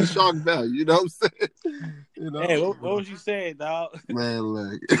it's for the shock value. You know what I'm saying? You know? Hey, what was you saying, dog? Man,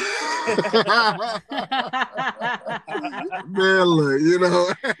 look. Man, look, you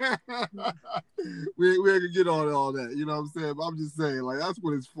know. we ain't gonna get on all that. You know what I'm saying? But I'm just saying, like, that's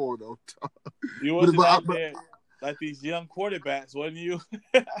what it's for, though. You wasn't out there like these young quarterbacks, wasn't you?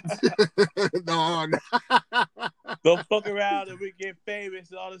 No. Don't fuck around and we get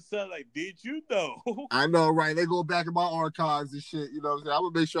famous and all of a sudden, like, did you know? I know, right? They go back in my archives and shit. You know what I'm saying? I'm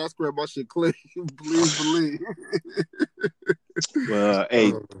gonna make sure I square my shit clean. Please believe.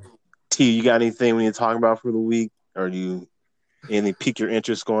 Hey, T, you got anything we need to talk about for the week? Or do anything pique your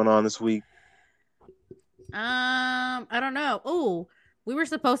interest going on this week? I don't know. Oh, we were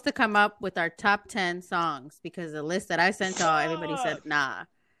supposed to come up with our top 10 songs because the list that I sent y'all, everybody said nah.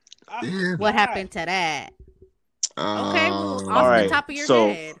 What happened to that? Okay, well, off the top of your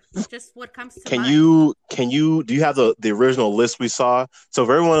head, just what comes to mind. Do you have the original list we saw? So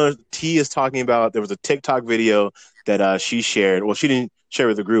for everyone, T is talking about, there was a TikTok video that she shared. Well, she didn't share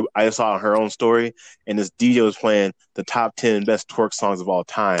with the group. I just saw on her own story, and this DJ was playing the top 10 best twerk songs of all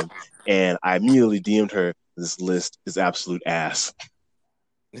time. And I immediately DM'd her, this list is absolute ass.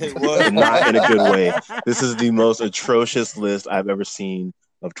 Not in a good way. This is the most atrocious list I've ever seen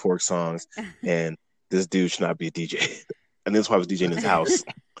of twerk songs, and this dude should not be a DJ. And that's why I was DJing in his house.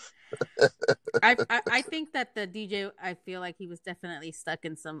 I think that the DJ, I feel like he was definitely stuck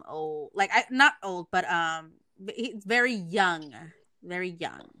in some old, like, not old, but he's very young. Very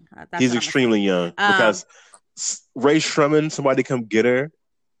young. He's extremely young. Because Ray Shremmond, Somebody Come Get Her,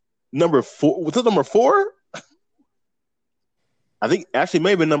 number 4. Was it number 4? I think actually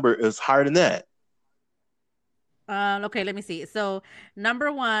maybe number is higher than that. Okay, let me see. So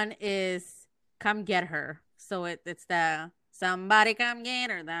number 1 is Come Get Her. So it's the Somebody Come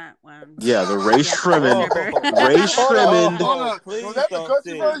Get Her, that one. Yeah, the Ray Shremmond. Ray Shremmond. Hold on. Was that the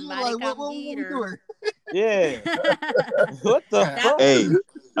country version? Like, what were we doing? Yeah. What the fuck? Hey,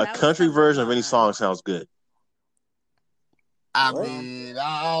 a country version of any song sounds good. I What? mean,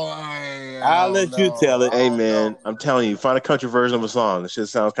 I I'll don't let you know. tell it. I Hey don't man, know, I'm man. telling you, find a country version of a song. This shit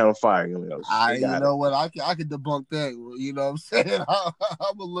sounds kind of fire. You're like, oh, they You got it. know what? I can debunk that. You know what I'm saying?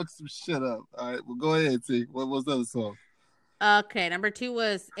 I'm gonna look some shit up. All right, well, go ahead, T. What was the other song? Okay, number 2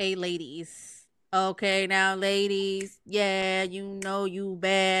 was A Ladies. Okay, now ladies, yeah, you know you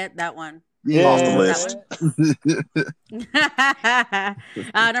bad. That one. Off the Yeah, That list.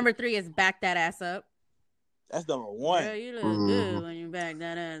 one. Number 3 is Back That Ass Up. that's number one. Girl, you look Mhm. good when you back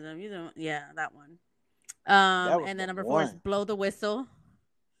that ass up. You don't, yeah, that one. That was And then number number 4 is one. Blow the Whistle.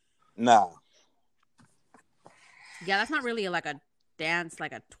 Nah. Yeah, that's not really like a dance,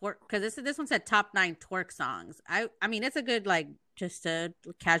 like a twerk, because this one said top 9 twerk songs. I mean, it's a good like just to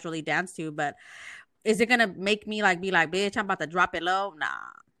casually dance to, but is it gonna make me like be like, bitch, I'm about to drop it low? Nah,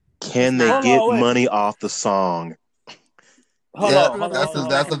 Can it's they Hold not. get on, wait. money off the song? Hold Yeah, on, Blow hold the on, that's hold a Whistle on, is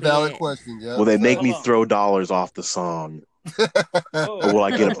hold like that's on. a a valid bit. question. Yeah. Will they make Hold me on. throw dollars off the song? Oh, Or will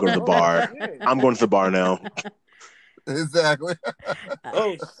I get up and go to the oh, bar? shit. I'm going to the bar now. Exactly.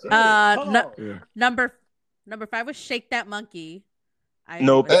 Oh shit. Hold on. Yeah. Number 5 was Shake That Monkey. I agree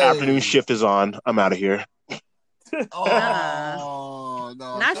Nope, with the that. afternoon Hey. shift is on. I'm out of here. Oh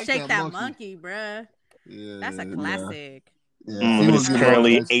no! Not Shake Shake That monkey. Monkey, bruh. Yeah, That's a nah. classic. Yeah, he And was it's getting on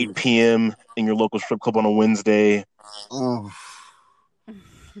currently that 8 shit. p.m. in your local strip club on a Wednesday. Oof.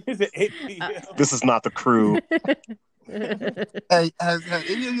 Is it 8 p.m.? This is not the crew. Hey, has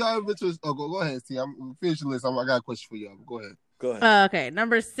any of y'all ever been to? Oh, go ahead, T. I'm finish your list. I got a question for y'all. Go ahead. Go ahead. Okay,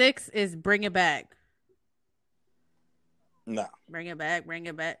 number 6 is Bring It Back. No. Bring it back.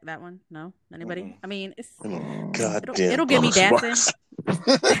 That one? No, anybody? Mm-mm. I mean, it's Goddamn. it'll get me dancing. Oh,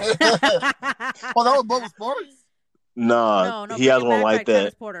 that was Bubba Sparks. Nah, No, he Bring has It one Back by like that.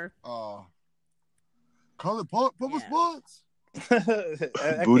 Travis Porter. Call it Bubba Yeah. Sparks.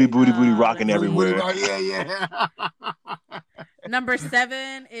 Booty, booty, booty, Let's rocking see. everywhere. Yeah. Number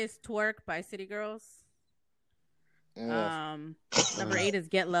 7 is Twerk by City Girls. Yeah. Number 8 is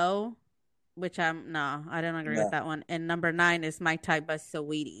Get Low, which I don't agree with that one. And number 9 is My Type by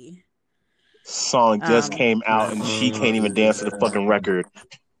Saweetie. Song just came out and she can't even dance to the fucking record.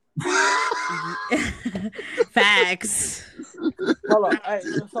 Facts. Hold on. Hey,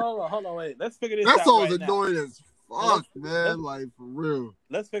 hold on, wait. Let's figure this That out song's right now. annoying as fuck, man. Like for real.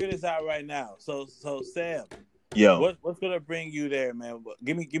 Let's figure this out right now. So Sam, Yo, what's gonna bring you there, man?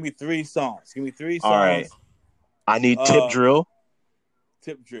 Give me 3 songs. Give me 3 songs. all right. I need Tip Drill.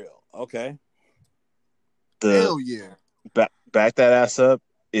 Tip Drill. Okay. Hell yeah. Back That Ass Up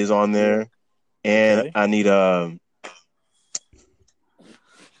is on there. And Okay. I need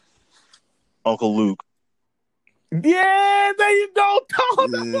Uncle Luke. Yeah, there you go. That's what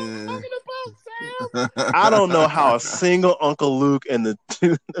I'm Yeah. talking about, Sam. I don't know how a single Uncle Luke and the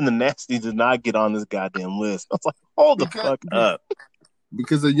Nasty did not get on this goddamn list. I was like, hold the fuck up.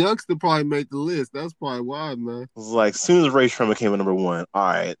 Because a youngster probably made the list. That's probably why, man. It was like, as soon as Ray Shremmer came at number 1, all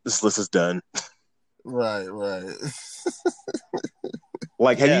right, this list is done. Right.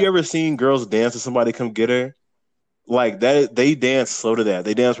 Like, have you ever seen girls dance to Somebody Come Get Her? Like, that, they dance slow to that.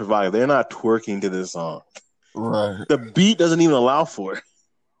 They dance provocative. They're not twerking to this song. Right. The beat doesn't even allow for it.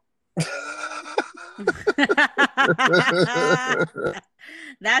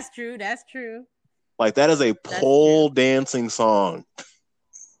 That's true. Like, that is a pole dancing song.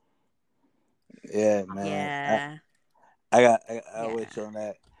 Yeah, man. Yeah. I with you on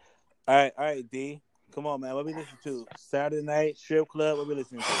that. All right, D. Come on, man. What we listen to? Saturday night strip club. What we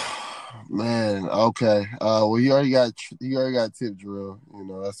listening to? Man, okay. Well, you already got Tip Drill. You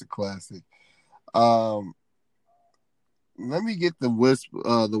know that's a classic. Let me get the whisper.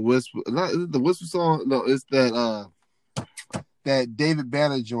 Not the whisper song. No, it's that David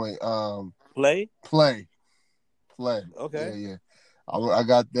Banner joint. Play. Okay. Yeah. I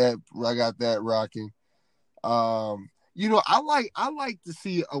got that rocking. You know, I like to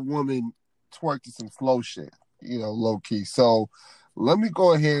see a woman twerk to some slow shit. You know, low key. So let me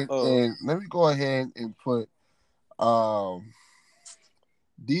go ahead and put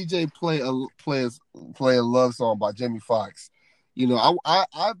DJ play a love song by Jamie Foxx. You know,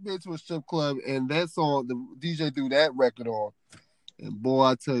 I've been to a strip club and that song the DJ threw that record on. And boy,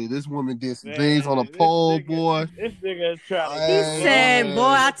 I tell you, this woman did some things on a pole, boy. This nigga trying to He said, boy,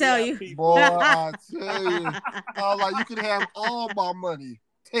 I tell you. Boy, I tell you. I was like, you can have all my money.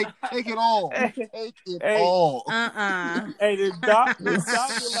 Take it all. Take it all. Hey, the doctor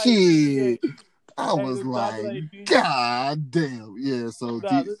shit. I was like, God damn. Yeah, so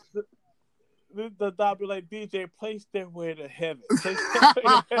the doctor like DJ, play Stairway to Heaven. Play Stairway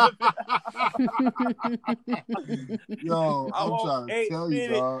to Heaven. Yo, I I'm want trying to 8 tell you,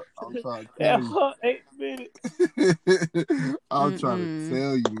 minutes. dog. I'm trying to Yeah, tell you. 8 minutes. I'm trying to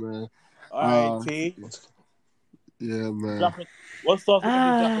tell you, man. All right, T. Yeah, man. What songs will make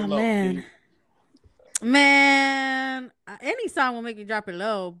you drop it low, man. T? Man, any song will make you drop it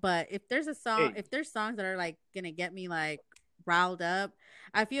low. But if there's a song, Hey. if there's songs that are like gonna get me like riled up,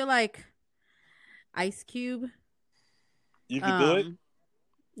 I feel like Ice Cube. You can do it.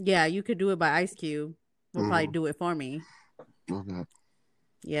 Yeah, You Could Do It by Ice Cube will probably do it for me. Okay.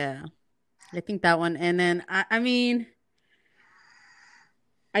 Yeah, I think that one. And then I mean,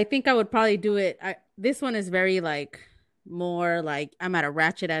 I think I would probably do it. This one is very like more like I'm at a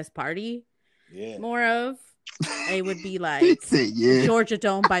ratchet ass party. Yeah. More of it would be like yeah. Georgia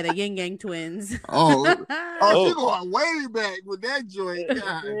Dome by the Yin Yang Twins. Oh, she going way back with that joint.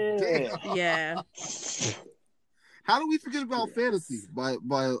 God damn. Yeah. How do we forget about Fantasy by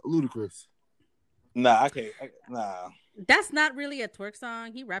Ludacris? Nah, I can't. Nah. That's not really a twerk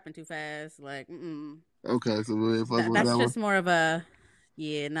song. He rapping too fast. Like, Okay, so that's just more of a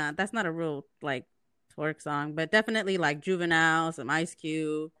that's not a real like twerk song, but definitely like Juvenile, some Ice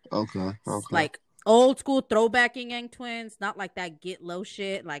Cube. Okay. Like old school throwback Yin Yang Twins, not like that Get Low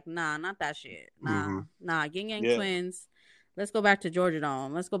shit. Like, nah, not that shit. Nah, Yin Yang Twins. Let's go back to Georgia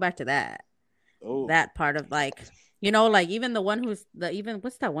Dome. Let's go back to that. Oh. That part of like, like even the one what's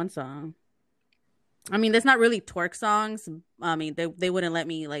that one song? I mean, there's not really twerk songs. I mean, they wouldn't let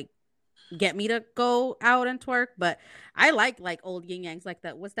me like get me to go out and twerk, but I like old Yin Yangs, like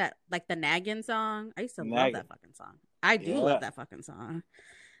that. What's that? Like the Naggin song. I used to love that fucking song. I do love that fucking song.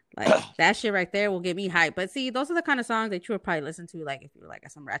 Like that shit right there will get me hyped. But see, those are the kind of songs that you would probably listen to, like if you were like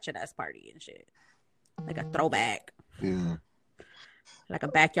at some ratchet ass party and shit, like a throwback, like a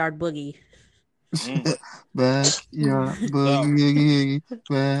backyard boogie. Backyard boogie,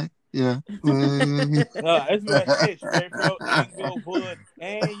 backyard boogie. It's that shit straight from Inglewood,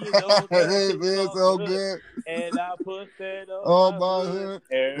 and you know it's so good. And I put that on my hood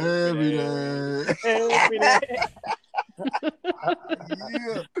every day. Every day.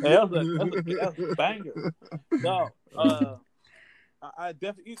 Yeah. That was a banger. No, I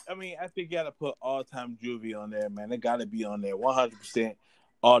definitely. I mean, I think you got to put All Time Juvie on there, man. They got to be on there 100%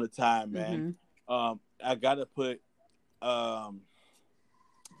 all the time, man. I got to put.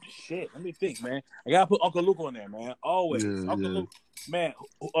 Shit, let me think, man. I gotta put Uncle Luke on there, man. Always, Uncle Luke, man.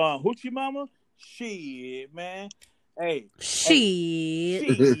 Hoochie Mama, shit, man. Hey,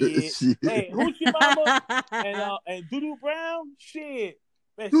 shit. Hey, Hoochie Mama and Doodoo Brown, shit.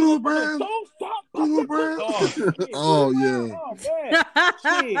 Man, Doodoo Brown, don't stop. Doodoo Brown. Oh yeah. Oh man,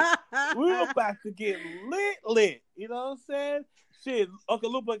 shit. We're about to get lit. You know what I'm saying? Shit,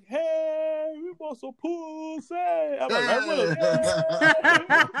 Uncle Luke like, hey, we want some pussy. I'm like,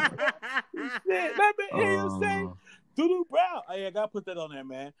 shit, let me hear you say Doodoo Brown. I gotta put that on there,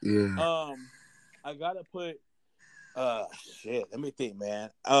 man. Yeah. I gotta put shit, let me think, man.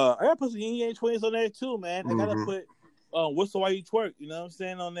 I gotta put some Yin Yang Twins on there too, man. I gotta put Whistle While You Twerk, you know what I'm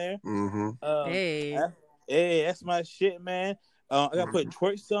saying, on there. Hey, that's my shit, man. I gotta put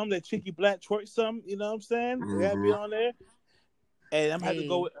Twerk Some, that Cheeky Black Twerk Some, you know what I'm saying? It gotta be on there. And I'm gonna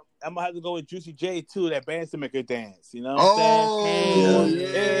have to go with Juicy J too, that Bands to Make Her Dance. You know what I'm saying?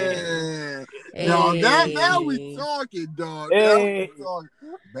 Yeah. Yo, now we talking, dog. Hey.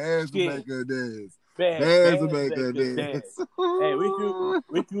 Bands to Make Her Dance. Bands to Make Her Dance. Hey,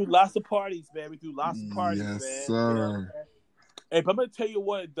 we do lots of parties, man. We do lots of parties, man. Yes, sir. You know, hey, but I'm gonna tell you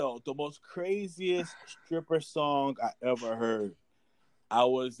what though, the most craziest stripper song I ever heard. I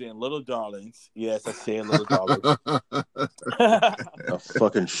was in Little Darlings. Yes, I say Little Darlings. A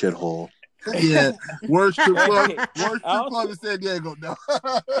fucking shithole. Yeah, worst strip club in San Diego. No.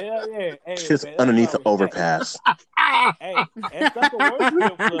 Yeah. Hey, just man, underneath the overpass. Hey, it's not the worst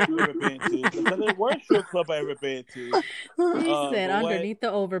strip club I've ever been to. It's not the worst strip club I've ever been to. He said underneath the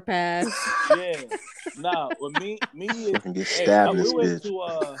overpass. Yeah. No, with me fucking get stabbed in this bitch.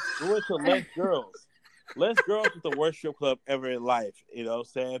 We went to Les Girls. Les Girls was the worst strip club ever in life, you know what I'm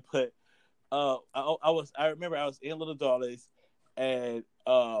saying? But I remember I was in Little Darlings and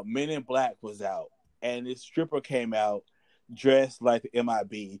Men in Black was out and this stripper came out dressed like the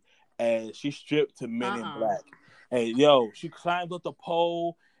MIB and she stripped to Men in Black. And she climbed up the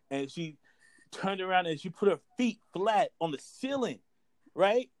pole and she turned around and she put her feet flat on the ceiling,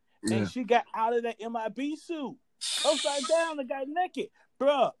 right? Yeah. And she got out of that MIB suit upside down and got naked.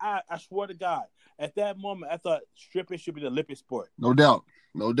 Bruh, I swear to God. At that moment, I thought stripping should be the Olympic sport. No doubt.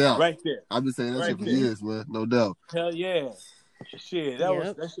 Right there. I've been saying that right shit for years, man. No doubt. Hell yeah. Shit,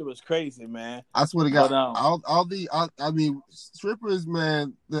 that shit was crazy, man. I swear to God, But, I mean, strippers,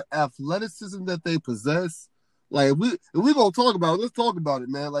 man, the athleticism that they possess. Like, if we gonna talk about it, let's talk about it,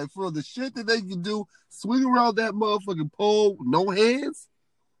 man. Like, for the shit that they can do, swing around that motherfucking pole, no hands.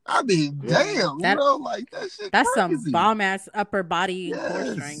 I mean, damn, like that shit. That's crazy. some bomb ass upper body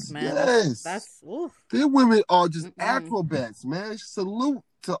core strength, man. Yes, that's oof. Them women are just acrobats, man. Salute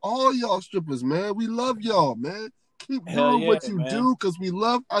to all y'all strippers, man. We love y'all, man. Keep doing what you do because we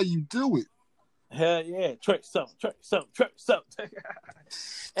love how you do it. Hell yeah, twerk something.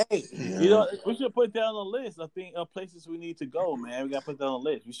 Hey, you know, we should put that on the list. I think of places we need to go, man. We gotta put that on the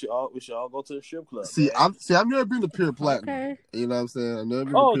list. We should all go to the strip club. I've never been to Pure Platinum. Okay. You know what I'm saying? I've never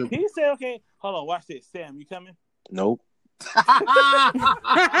been to Pure. He said okay. Hold on, watch this. Sam, you coming? Nope.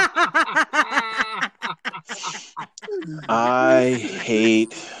 I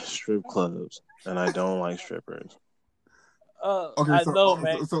hate strip clubs, and I don't like strippers. I know,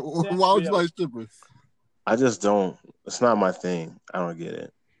 man. So why would you like strippers? I just don't. It's not my thing. I don't get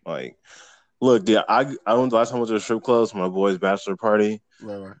it. Like, look, I went the last time I went to a strip club for my boy's bachelor party.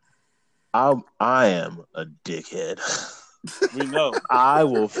 Right. I am a dickhead. We know. I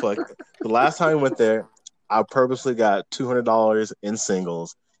will fuck. The last time I went there, I purposely got $200 in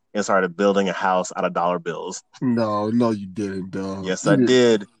singles and started building a house out of dollar bills. No, you didn't, dog. Yes, I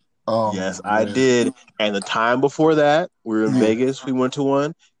did. Oh, yes, man. I did. And the time before that, we were in Vegas. We went to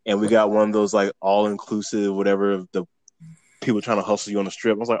one, and we got one of those like all-inclusive, whatever, the people trying to hustle you on the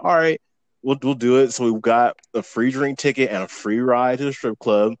strip. I was like, all right, we'll do it. So we got a free drink ticket and a free ride to the strip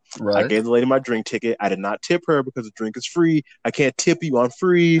club. Right. I gave the lady my drink ticket. I did not tip her because the drink is free. I can't tip you on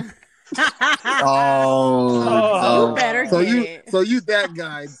free. Oh, better so you that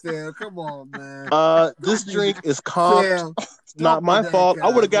guy, Sam? Come on, man. This drink is comped. Not my fault. I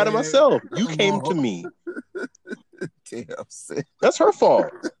would have got it myself. You came to me. Damn, Sam. That's her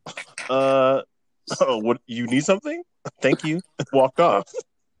fault. What? You need something? Thank you. Walked off.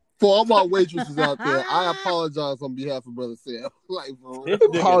 For all my waitresses out there, I apologize on behalf of Brother Sam. Like, bro,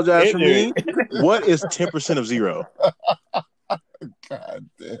 apologize for me. What is 10% of zero? God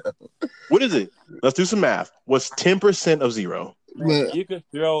damn. What is it? Let's do some math. What's 10% of zero? Man, you could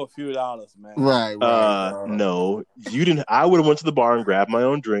throw a few dollars, man. Right. No, you didn't. I would have went to the bar and grabbed my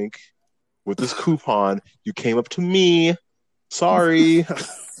own drink with this coupon. You came up to me. Sorry.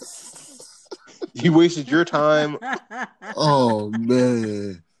 You wasted your time. Oh,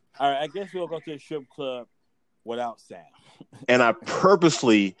 man. All right, I guess we'll go to the strip club without Sam. And I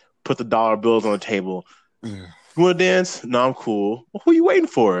purposely put the dollar bills on the table. You want to dance? No, I'm cool. Well, who are you waiting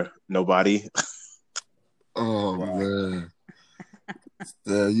for? Nobody. Oh, man.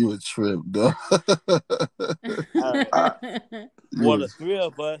 Yeah, you a trip, though. Well, the three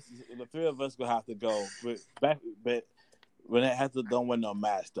of us gonna have to go. But when it has to don't wear no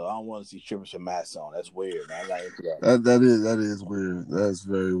mask though. I don't want to see strippers with masks on. That's weird, man. I'm not into that. That is weird. That's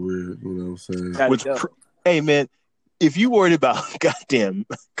very weird. You know what I'm saying? Hey, man, if you worried about goddamn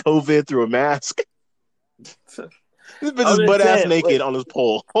COVID through a mask, this bitch is butt ass naked on his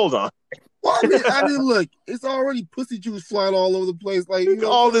pole. Hold on. Well, I mean, look, it's already pussy juice flying all over the place. Like, you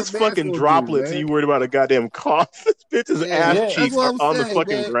know, all this fucking droplets, and you worried about a goddamn cough. This bitch's ass cheeks are on the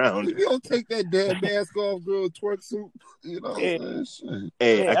fucking ground. You don't take that damn mask off, girl. Twerk suit, you know.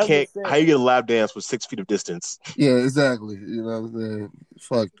 Hey, I can't. How you get a lap dance with 6 feet of distance? Yeah, exactly. You know what I'm saying?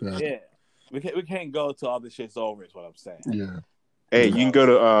 Fuck that. Yeah, we can't go till all this shit's over. Is what I'm saying. Yeah. Hey, you can go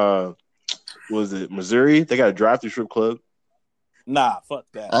to was it Missouri? They got a drive-through strip club. Nah, fuck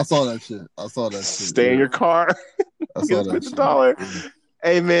that. I saw that shit. Stay in your car. I saw that shit. $1.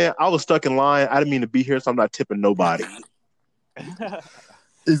 Hey, man, I was stuck in line. I didn't mean to be here, so I'm not tipping nobody. That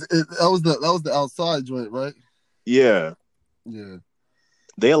was the outside joint, right? Yeah. Yeah.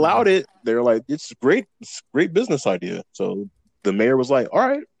 They allowed it. They were like, it's great. It's a great business idea. So the mayor was like, all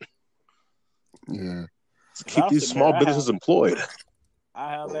right. Yeah. Let's keep these small businesses employed. I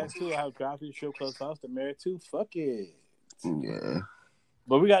have that too. I have drive-through strip clubs. I was the mayor too. Fuck it. Yeah.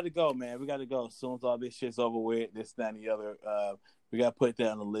 But we got to go, man. We got to go. As soon as all this shit's over with, this, that, and the other, we got to put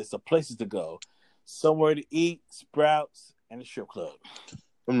that on the list of places to go. Somewhere to eat, Sprouts, and a strip club.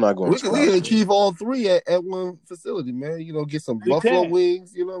 I'm not going to We can achieve all three at one facility, man. You know, get some buffalo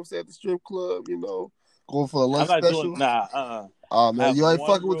wings, you know what I'm saying, at the strip club, you know. Going for a lunch special. Man, you ain't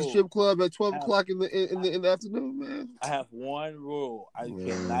fucking with the strip club at 12 o'clock in the afternoon, man. I have one rule. I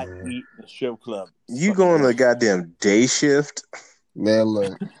cannot eat the strip club. You going to the goddamn day shift? Man,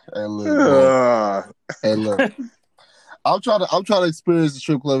 look. Hey, look. I'm trying to experience the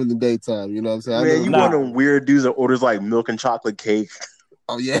strip club in the daytime, you know what I'm saying? Man, you one of them weird dudes that orders like milk and chocolate cake.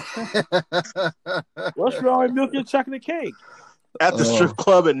 Oh, yeah. What's wrong with milk and chocolate cake? At the strip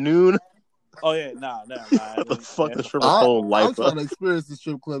club at noon. Oh yeah, nah. What the fuck? The stripper's whole life. I'm trying to experience the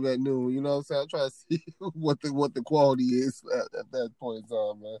strip club at noon. You know what I'm saying? I'm trying to see what the quality is at that point in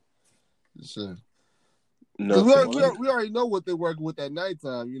time, man. Sure. No, we already know what they're working with at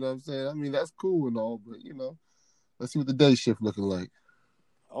nighttime. You know what I'm saying? I mean, that's cool and all, but let's see what the day shift looking like.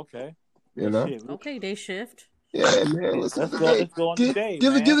 Okay. Okay, day shift. Yeah, man. Let's go on the day,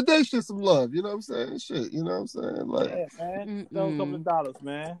 give the day shift some love. You know what I'm saying? Shit. You know what I'm saying? Like, yeah, man. Throw a couple of dollars,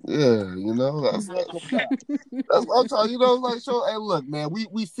 man. Yeah, that's what I'm talking. Like, so hey, look, man,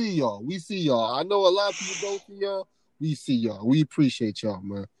 we see y'all. We see y'all. I know a lot of people don't see y'all. We see y'all. We appreciate y'all,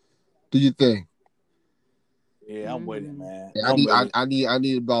 man. Do your thing. Yeah, I'm with it, man. Yeah, I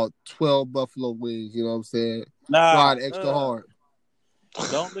need about 12 buffalo wings. You know what I'm saying? Nah, fried extra hard.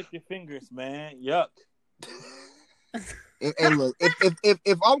 Don't lick your fingers, man. Yuck. And look,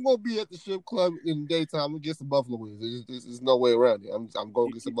 if I'm gonna be at the strip club in the daytime, I'm gonna get some buffalo wings. There's no way around it. I'm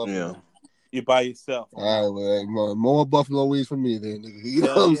gonna get some buffalo wings. You by yourself. All right, well, more buffalo wings for me then, nigga. You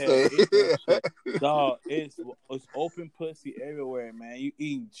know what I'm saying? Dog, it's open pussy everywhere, man. You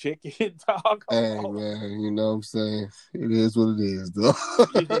eating chicken, dog. Hey, man, you know what I'm saying? It is what it is, dog.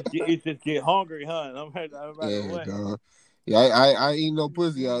 you just get hungry, huh? I'm right away. Dog. Yeah, I ain't no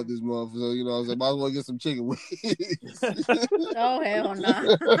pussy out of this motherfucker, so, you know what I'm saying? Might as well get some chicken wings. Oh, hell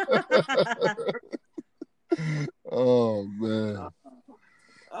no. Oh, man.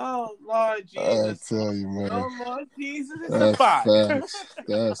 Oh, Lord Jesus. I tell you, man. Oh, Lord Jesus. It's a fact.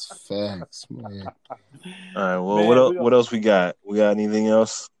 That's facts, man. All right, well, what else we got? We got anything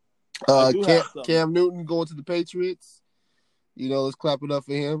else? Cam Newton going to the Patriots. Let's clap it up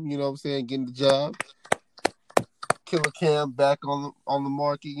for him. You know what I'm saying? Getting the job. Killer Cam back on the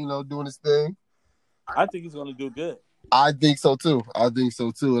market, doing his thing. I think he's going to do good. I think so, too.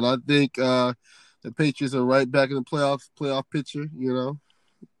 And I think the Patriots are right back in the playoff picture,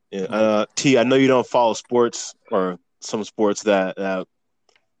 Yeah, T, I know you don't follow sports or some sports that I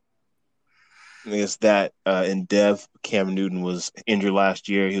guess that in depth. Cam Newton was injured last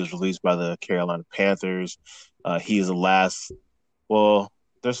year. He was released by the Carolina Panthers. He is the last. Well,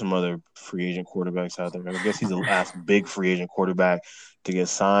 there's some other free agent quarterbacks out there. I guess he's the last big free agent quarterback to get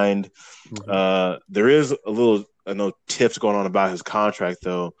signed. Mm-hmm. There is a little, tips going on about his contract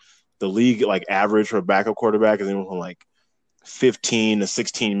though. The league average for a backup quarterback is anywhere from 15 to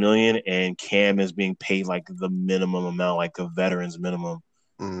 16 million, and Cam is being paid the minimum amount, the veterans minimum.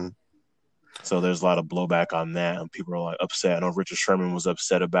 Mm-hmm. So there's a lot of blowback on that, and people are upset. I know Richard Sherman was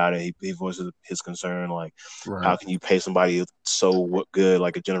upset about it. He voiced his concern, right. How can you pay somebody so good,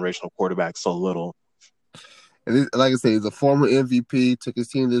 like a generational quarterback, so little? And like I say, he's a former MVP. Took his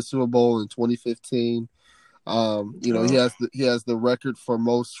team to the Super Bowl in 2015. He has the record for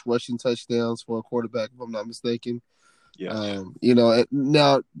most rushing touchdowns for a quarterback, if I'm not mistaken. Yeah.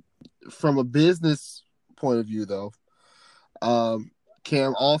 Now from a business point of view, though,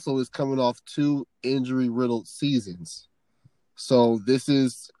 Cam also is coming off 2 injury-riddled seasons. So this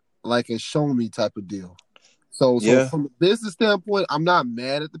is like a show me type of deal. So from a business standpoint, I'm not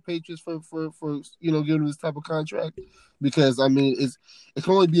mad at the Patriots for giving him this type of contract, because it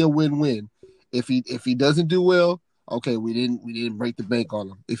can only be a win-win. If he doesn't do well, okay, we didn't break the bank on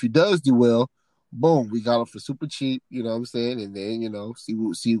him. If he does do well, boom, we got him for super cheap, you know what I'm saying? And then,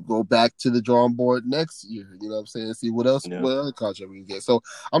 go back to the drawing board next year, you know what I'm saying? See what else, what other contract we can get. So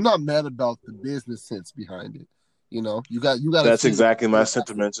I'm not mad about the business sense behind it. You got. That's exactly my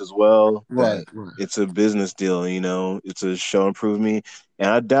sentiments as well. Right. It's a business deal, it's a show and prove me. And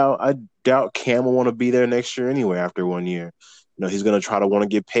I doubt Cam will want to be there next year anyway after 1 year. He's going to try to want to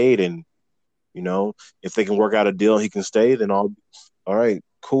get paid, and, if they can work out a deal and he can stay, then all right.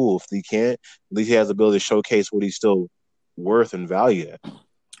 Cool. If he can't, at least he has the ability to showcase what he's still worth and valued at.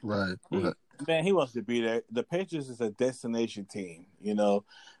 Right. Man, he wants to be there. The Patriots is a destination team.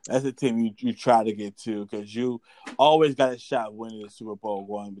 That's a team you try to get to, because you always got a shot winning the Super Bowl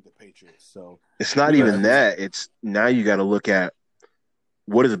going with the Patriots. So it's not even that. It's now you got to look at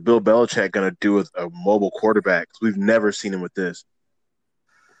what is Bill Belichick going to do with a mobile quarterback. We've never seen him with this.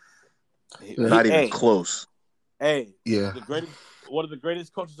 Not even close. Hey, yeah. One of the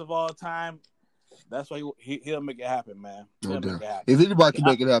greatest coaches of all time. That's why he'll make it happen, man. He'll make it happen. If anybody can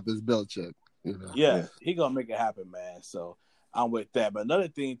make it happen, it's Belichick. Yeah, he gonna make it happen, man. So I'm with that. But another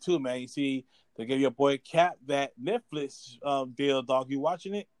thing too, man. You see, they gave your boy Cap that Netflix deal, dog. You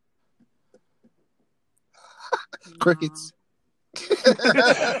watching it? Crickets.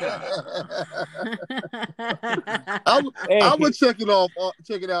 I'm gonna check it out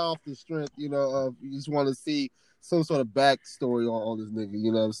off the strength. You just want to see some sort of backstory on this nigga.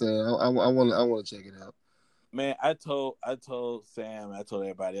 You know what I'm saying? I want to check it out. Man, I told Sam, I told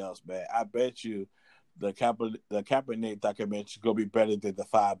everybody else, man. I bet you the Kaepernick documentary gonna be better than the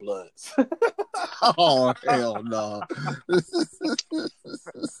Five Bloods. Oh hell no! Great.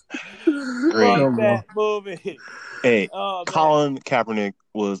 Fuck that movie. Hey, Oh man, Colin Kaepernick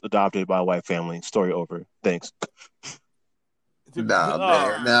was adopted by a white family. Story over. Thanks. Nah,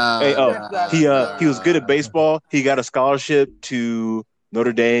 oh, man, Hey, that's not he was good at nah. baseball. He got a scholarship to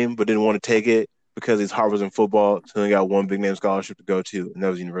Notre Dame, but didn't want to take it because his heart was in football. So he got one big name scholarship to go to, and that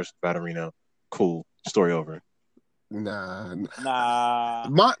was University of Reno. Cool. Story over. Nah. nah.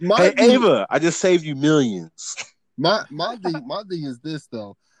 My Hey, thing, Ava, I just saved you millions. my thing is this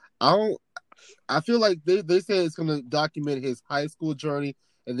though. I feel like they say it's gonna document his high school journey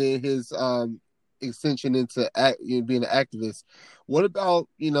and then his extension into being an activist. What about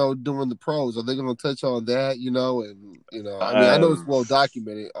doing the pros? Are they gonna touch on that? I mean, I know it's well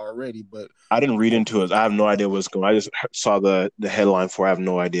documented already, but I didn't read into it. I have no idea what's going on. I just saw the headline for it. I have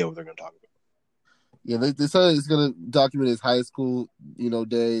no idea what they're going to talk about. yeah, they said it's gonna document his high school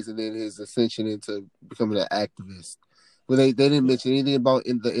days and then his ascension into becoming an activist. But they didn't mention anything about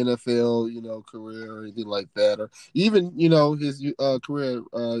in the NFL, career or anything like that, or even his career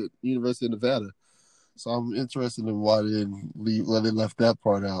at University of Nevada. So I'm interested in why they left that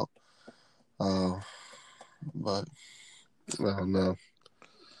part out. But I don't know.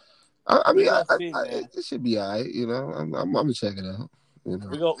 I mean, it should be alright. I'm gonna check it out. I'm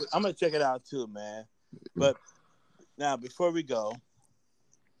gonna check it out too, man. But now, before we go,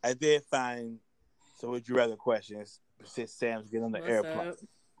 I did find some would you rather questions since Sam's getting on the airplane. Up?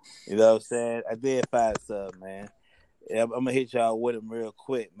 You know what I'm saying? I did find some, man. Yeah, I'm gonna hit y'all with them real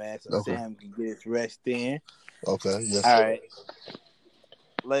quick, man, so Okay. Sam can get his rest in. Okay. Yes. All right.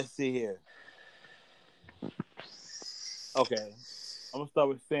 Let's see here. Okay. I'm gonna start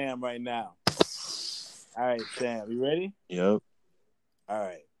with Sam right now. All right, Sam, you ready? Yep. All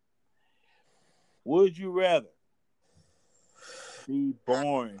right. Would you rather be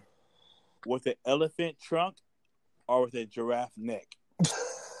born with an elephant trunk or with a giraffe neck?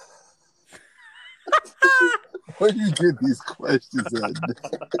 Where do you get these questions at?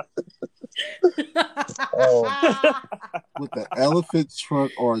 With the elephant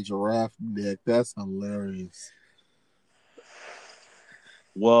trunk or a giraffe neck? That's hilarious.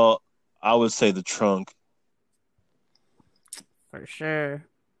 Well, I would say the trunk. For sure.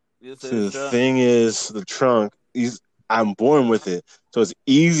 So the thing is, the trunk. I'm born with it, so it's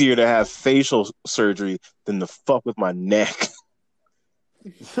easier to have facial surgery than to fuck with my neck.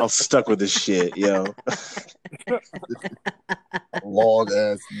 I'm stuck with this shit, yo. Long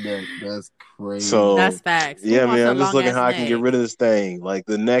ass neck. That's crazy. So That's facts. Who yeah, wants man. a I'm just looking long-ass how I can get neck? rid of this thing. Like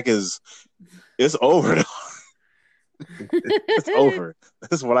the neck it's over. It's over.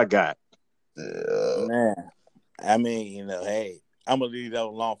 This is what I got. Yeah. Man, I mean, hey, I'm gonna leave that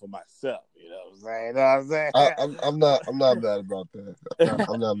alone for myself. You know what I'm saying? I'm not mad about that.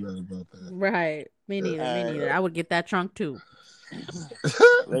 I'm not mad about that. Right. Me neither. Me neither. I would get that trunk too. I'm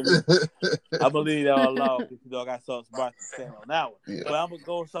gonna leave that alone because I got something smart to say on that one. Yeah. But I'm gonna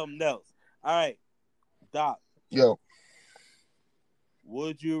go with something else. All right, Doc. Yo.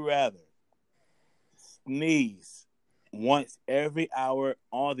 Would you rather sneeze once every hour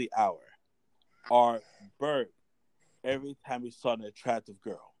on the hour, or burp every time you saw an attractive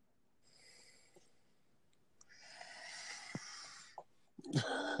girl?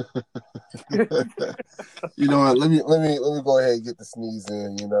 You know what? Let me go ahead and get the sneeze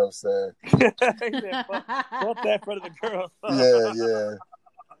in. You know what I'm saying? Fuck that for the girls. Yeah.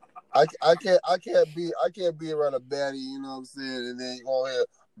 I can't be around a baddie. You know what I'm saying? And then you go ahead,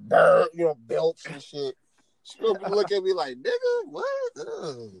 burn, belch and shit. She gonna look at me like, nigga, what?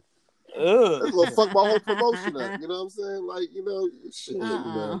 That's gonna fuck my whole promotion up. You know what I'm saying? Like, shit.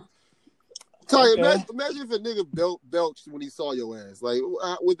 Tell imagine if a nigga belched when he saw your ass. Like,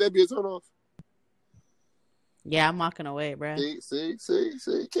 would that be a turn off? Yeah, I'm walking away, bro. See,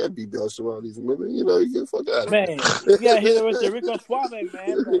 you can't be belched around these women. You get the fuck out of man, you gotta hit her with the Rico Suave,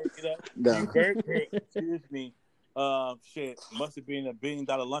 man. Like, nah. You burnt her, excuse me. Shit, must have been $1 billion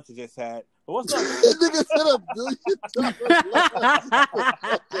lunch I just had. But what's up? Nigga said $1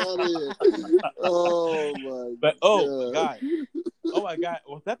 billion. Oh my god. Oh my god.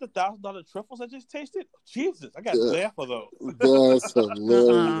 Was that the $1,000 truffles I just tasted? Jesus, I got half of those. That's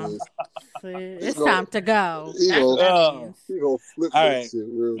hilarious. It's time to go. He gonna flip all that right. shit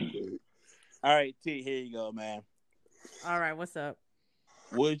real quick. All right, T, here you go, man. All right, what's up?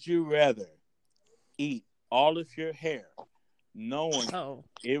 Would you rather eat all of your hair knowing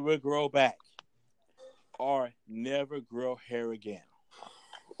it will grow back, or never grow hair again?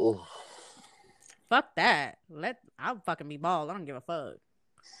 Oh. Fuck that. I'll fucking be bald. I don't give a fuck.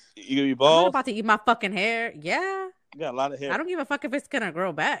 You gonna be I'm not bald? about to eat my fucking hair. Yeah. You got a lot of hair. I don't give a fuck if it's gonna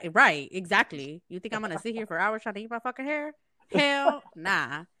grow back. Right, exactly. You think I'm gonna sit here for hours trying to eat my fucking hair? Hell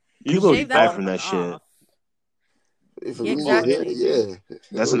nah. People Shave die that from that shit. off. Exactly. Yeah.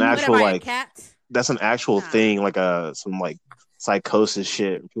 That's an What actual am I, a like. cat? That's an actual Nah. thing, like some like psychosis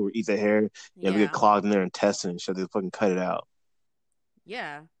shit. People eat their hair, they get clogged in their intestines, so they fucking cut it out.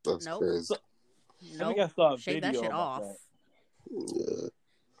 Yeah. That's Nope. crazy. I think I saw a Shave that video shit about off. that. Yeah.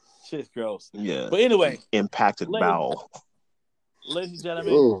 Shit's gross. Yeah. But anyway, Impacted bowel. ladies and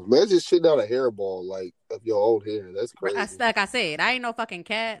gentlemen, Oh, man, just shitting out a hairball like of your old hair. That's crazy. Like I said, I ain't no fucking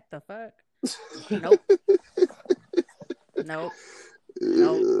cat. The fuck? Nope. Nope.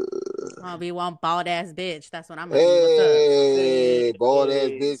 Nope. I'm gonna be one bald ass bitch. That's what I'm gonna be. Hey, What's up? bald ass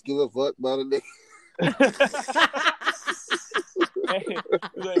bitch, give a fuck about a nigga. Hey,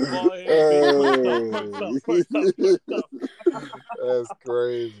 like, bald head, bitch. That's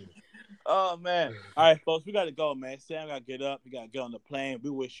crazy. Oh man! All right, folks, we got to go, man. Sam got to get up. We got to get on the plane. We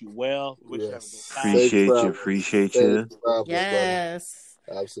wish you well. We wish you have a good time. Appreciate you. Yes.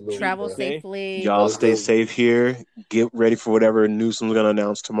 Brother. Absolutely. Travel man. safely. Y'all stay safe here. Get ready for whatever Newsom's gonna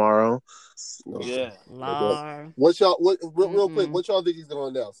announce tomorrow. Yeah. Lord. Real quick, what y'all think he's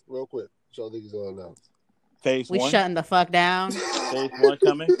gonna announce? Real quick. What y'all think he's gonna announce? Phase we 1. shutting the fuck down. Phase 1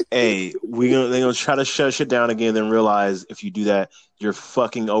 coming. Hey, they're gonna try to shut shit down again, then realize if you do that, you're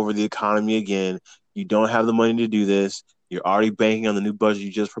fucking over the economy again. You don't have the money to do this. You're already banking on the new budget you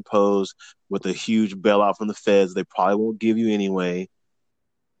just proposed with a huge bailout from the feds. They probably won't give you anyway.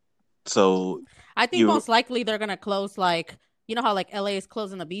 So I think most likely they're gonna close, like, you know how like LA is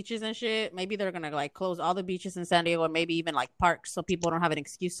closing the beaches and shit. Maybe they're gonna like close all the beaches in San Diego, or maybe even like parks, so people don't have an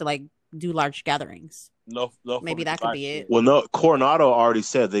excuse to like do large gatherings. No, maybe that could be it. Well, no, Coronado already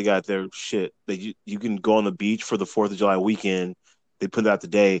said they got their shit. You can go on the beach for the 4th of July weekend. They put it out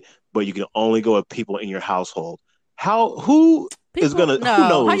today, but you can only go with people in your household. Who is gonna? No, who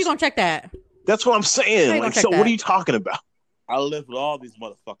knows? how you gonna check that? That's what I'm saying. Like, so what are you talking about? I live with all these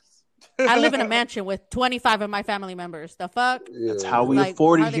motherfuckers. I live in a mansion with 25 of my family members. The fuck? Yeah. That's how we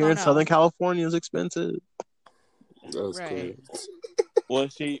afford it here in Southern California. Is expensive. That's crazy. Well,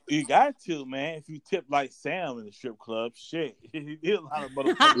 you got to, man. If you tip like Sam in the strip club, shit, you get a lot of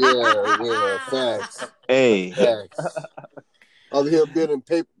motherfuckers. Yeah, facts. Hey, facts. Over here building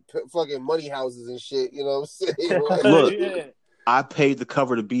fucking money houses and shit. You know what I'm saying? Like, look, I paid the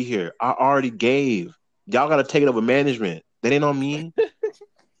cover to be here. I already gave. Y'all got to take it up with management. That ain't on me.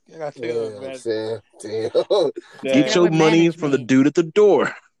 Sam. Get your money from the dude at the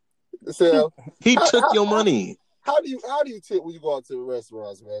door. Sam, he took your money. How do you tip when you go out to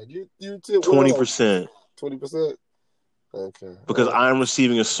restaurants, man? You tip 20%. 20%. Okay. Because I'm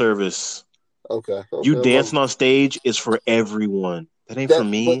receiving a service. Okay. You dancing on stage is for everyone. That ain't for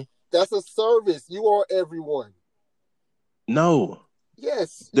me. That's a service. You are everyone. No.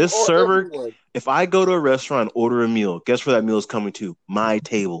 Yes. This server, everyone. If I go to a restaurant, order a meal, guess where that meal is coming to? My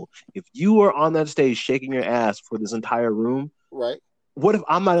table. If you are on that stage shaking your ass for this entire room, right? What if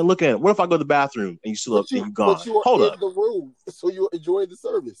I'm not looking at it? What if I go to the bathroom and you still up and you gone? But you are Hold in up. the room, so you enjoy the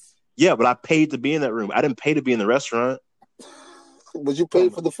service. Yeah, but I paid to be in that room. I didn't pay to be in the restaurant. But you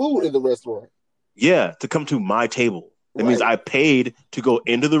paid for the food in the restaurant. Yeah, to come to my table. That means I paid to go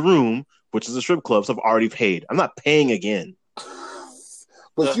into the room, which is a strip club, so I've already paid. I'm not paying again.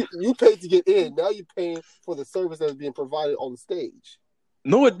 But you paid to get in. Now you're paying for the service that is being provided on the stage.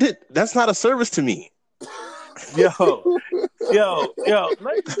 No, it did. That's not a service to me. Yo,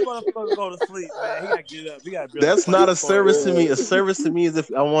 let this motherfucker go to sleep, man. He gotta get up. He gotta. That's not a service to me. A service to me is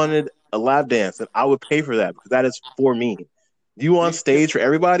if I wanted a lap dance, and I would pay for that because that is for me. You on stage for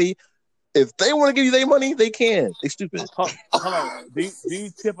everybody. If they want to give you their money, they can. They stupid. Hold on. Do you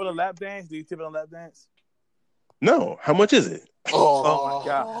tip on a lap dance? No. How much is it? Oh my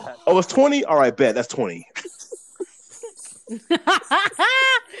god. Oh, it's 20? All right, bet. That's 20.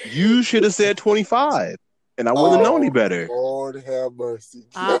 You should have said 25. And I wouldn't know any better. Lord have mercy.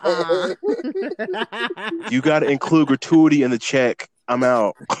 You got to include gratuity in the check. I'm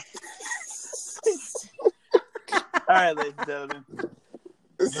out. All right, ladies and gentlemen.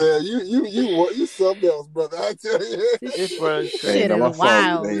 You something else, brother. I tell you. It's shit is my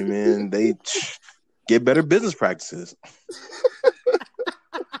wild. Fault, man. They get better business practices.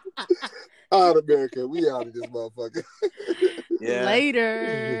 Out of America. We out of this motherfucker. Yeah.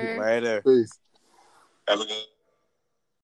 Later. Later. Peace. Have a good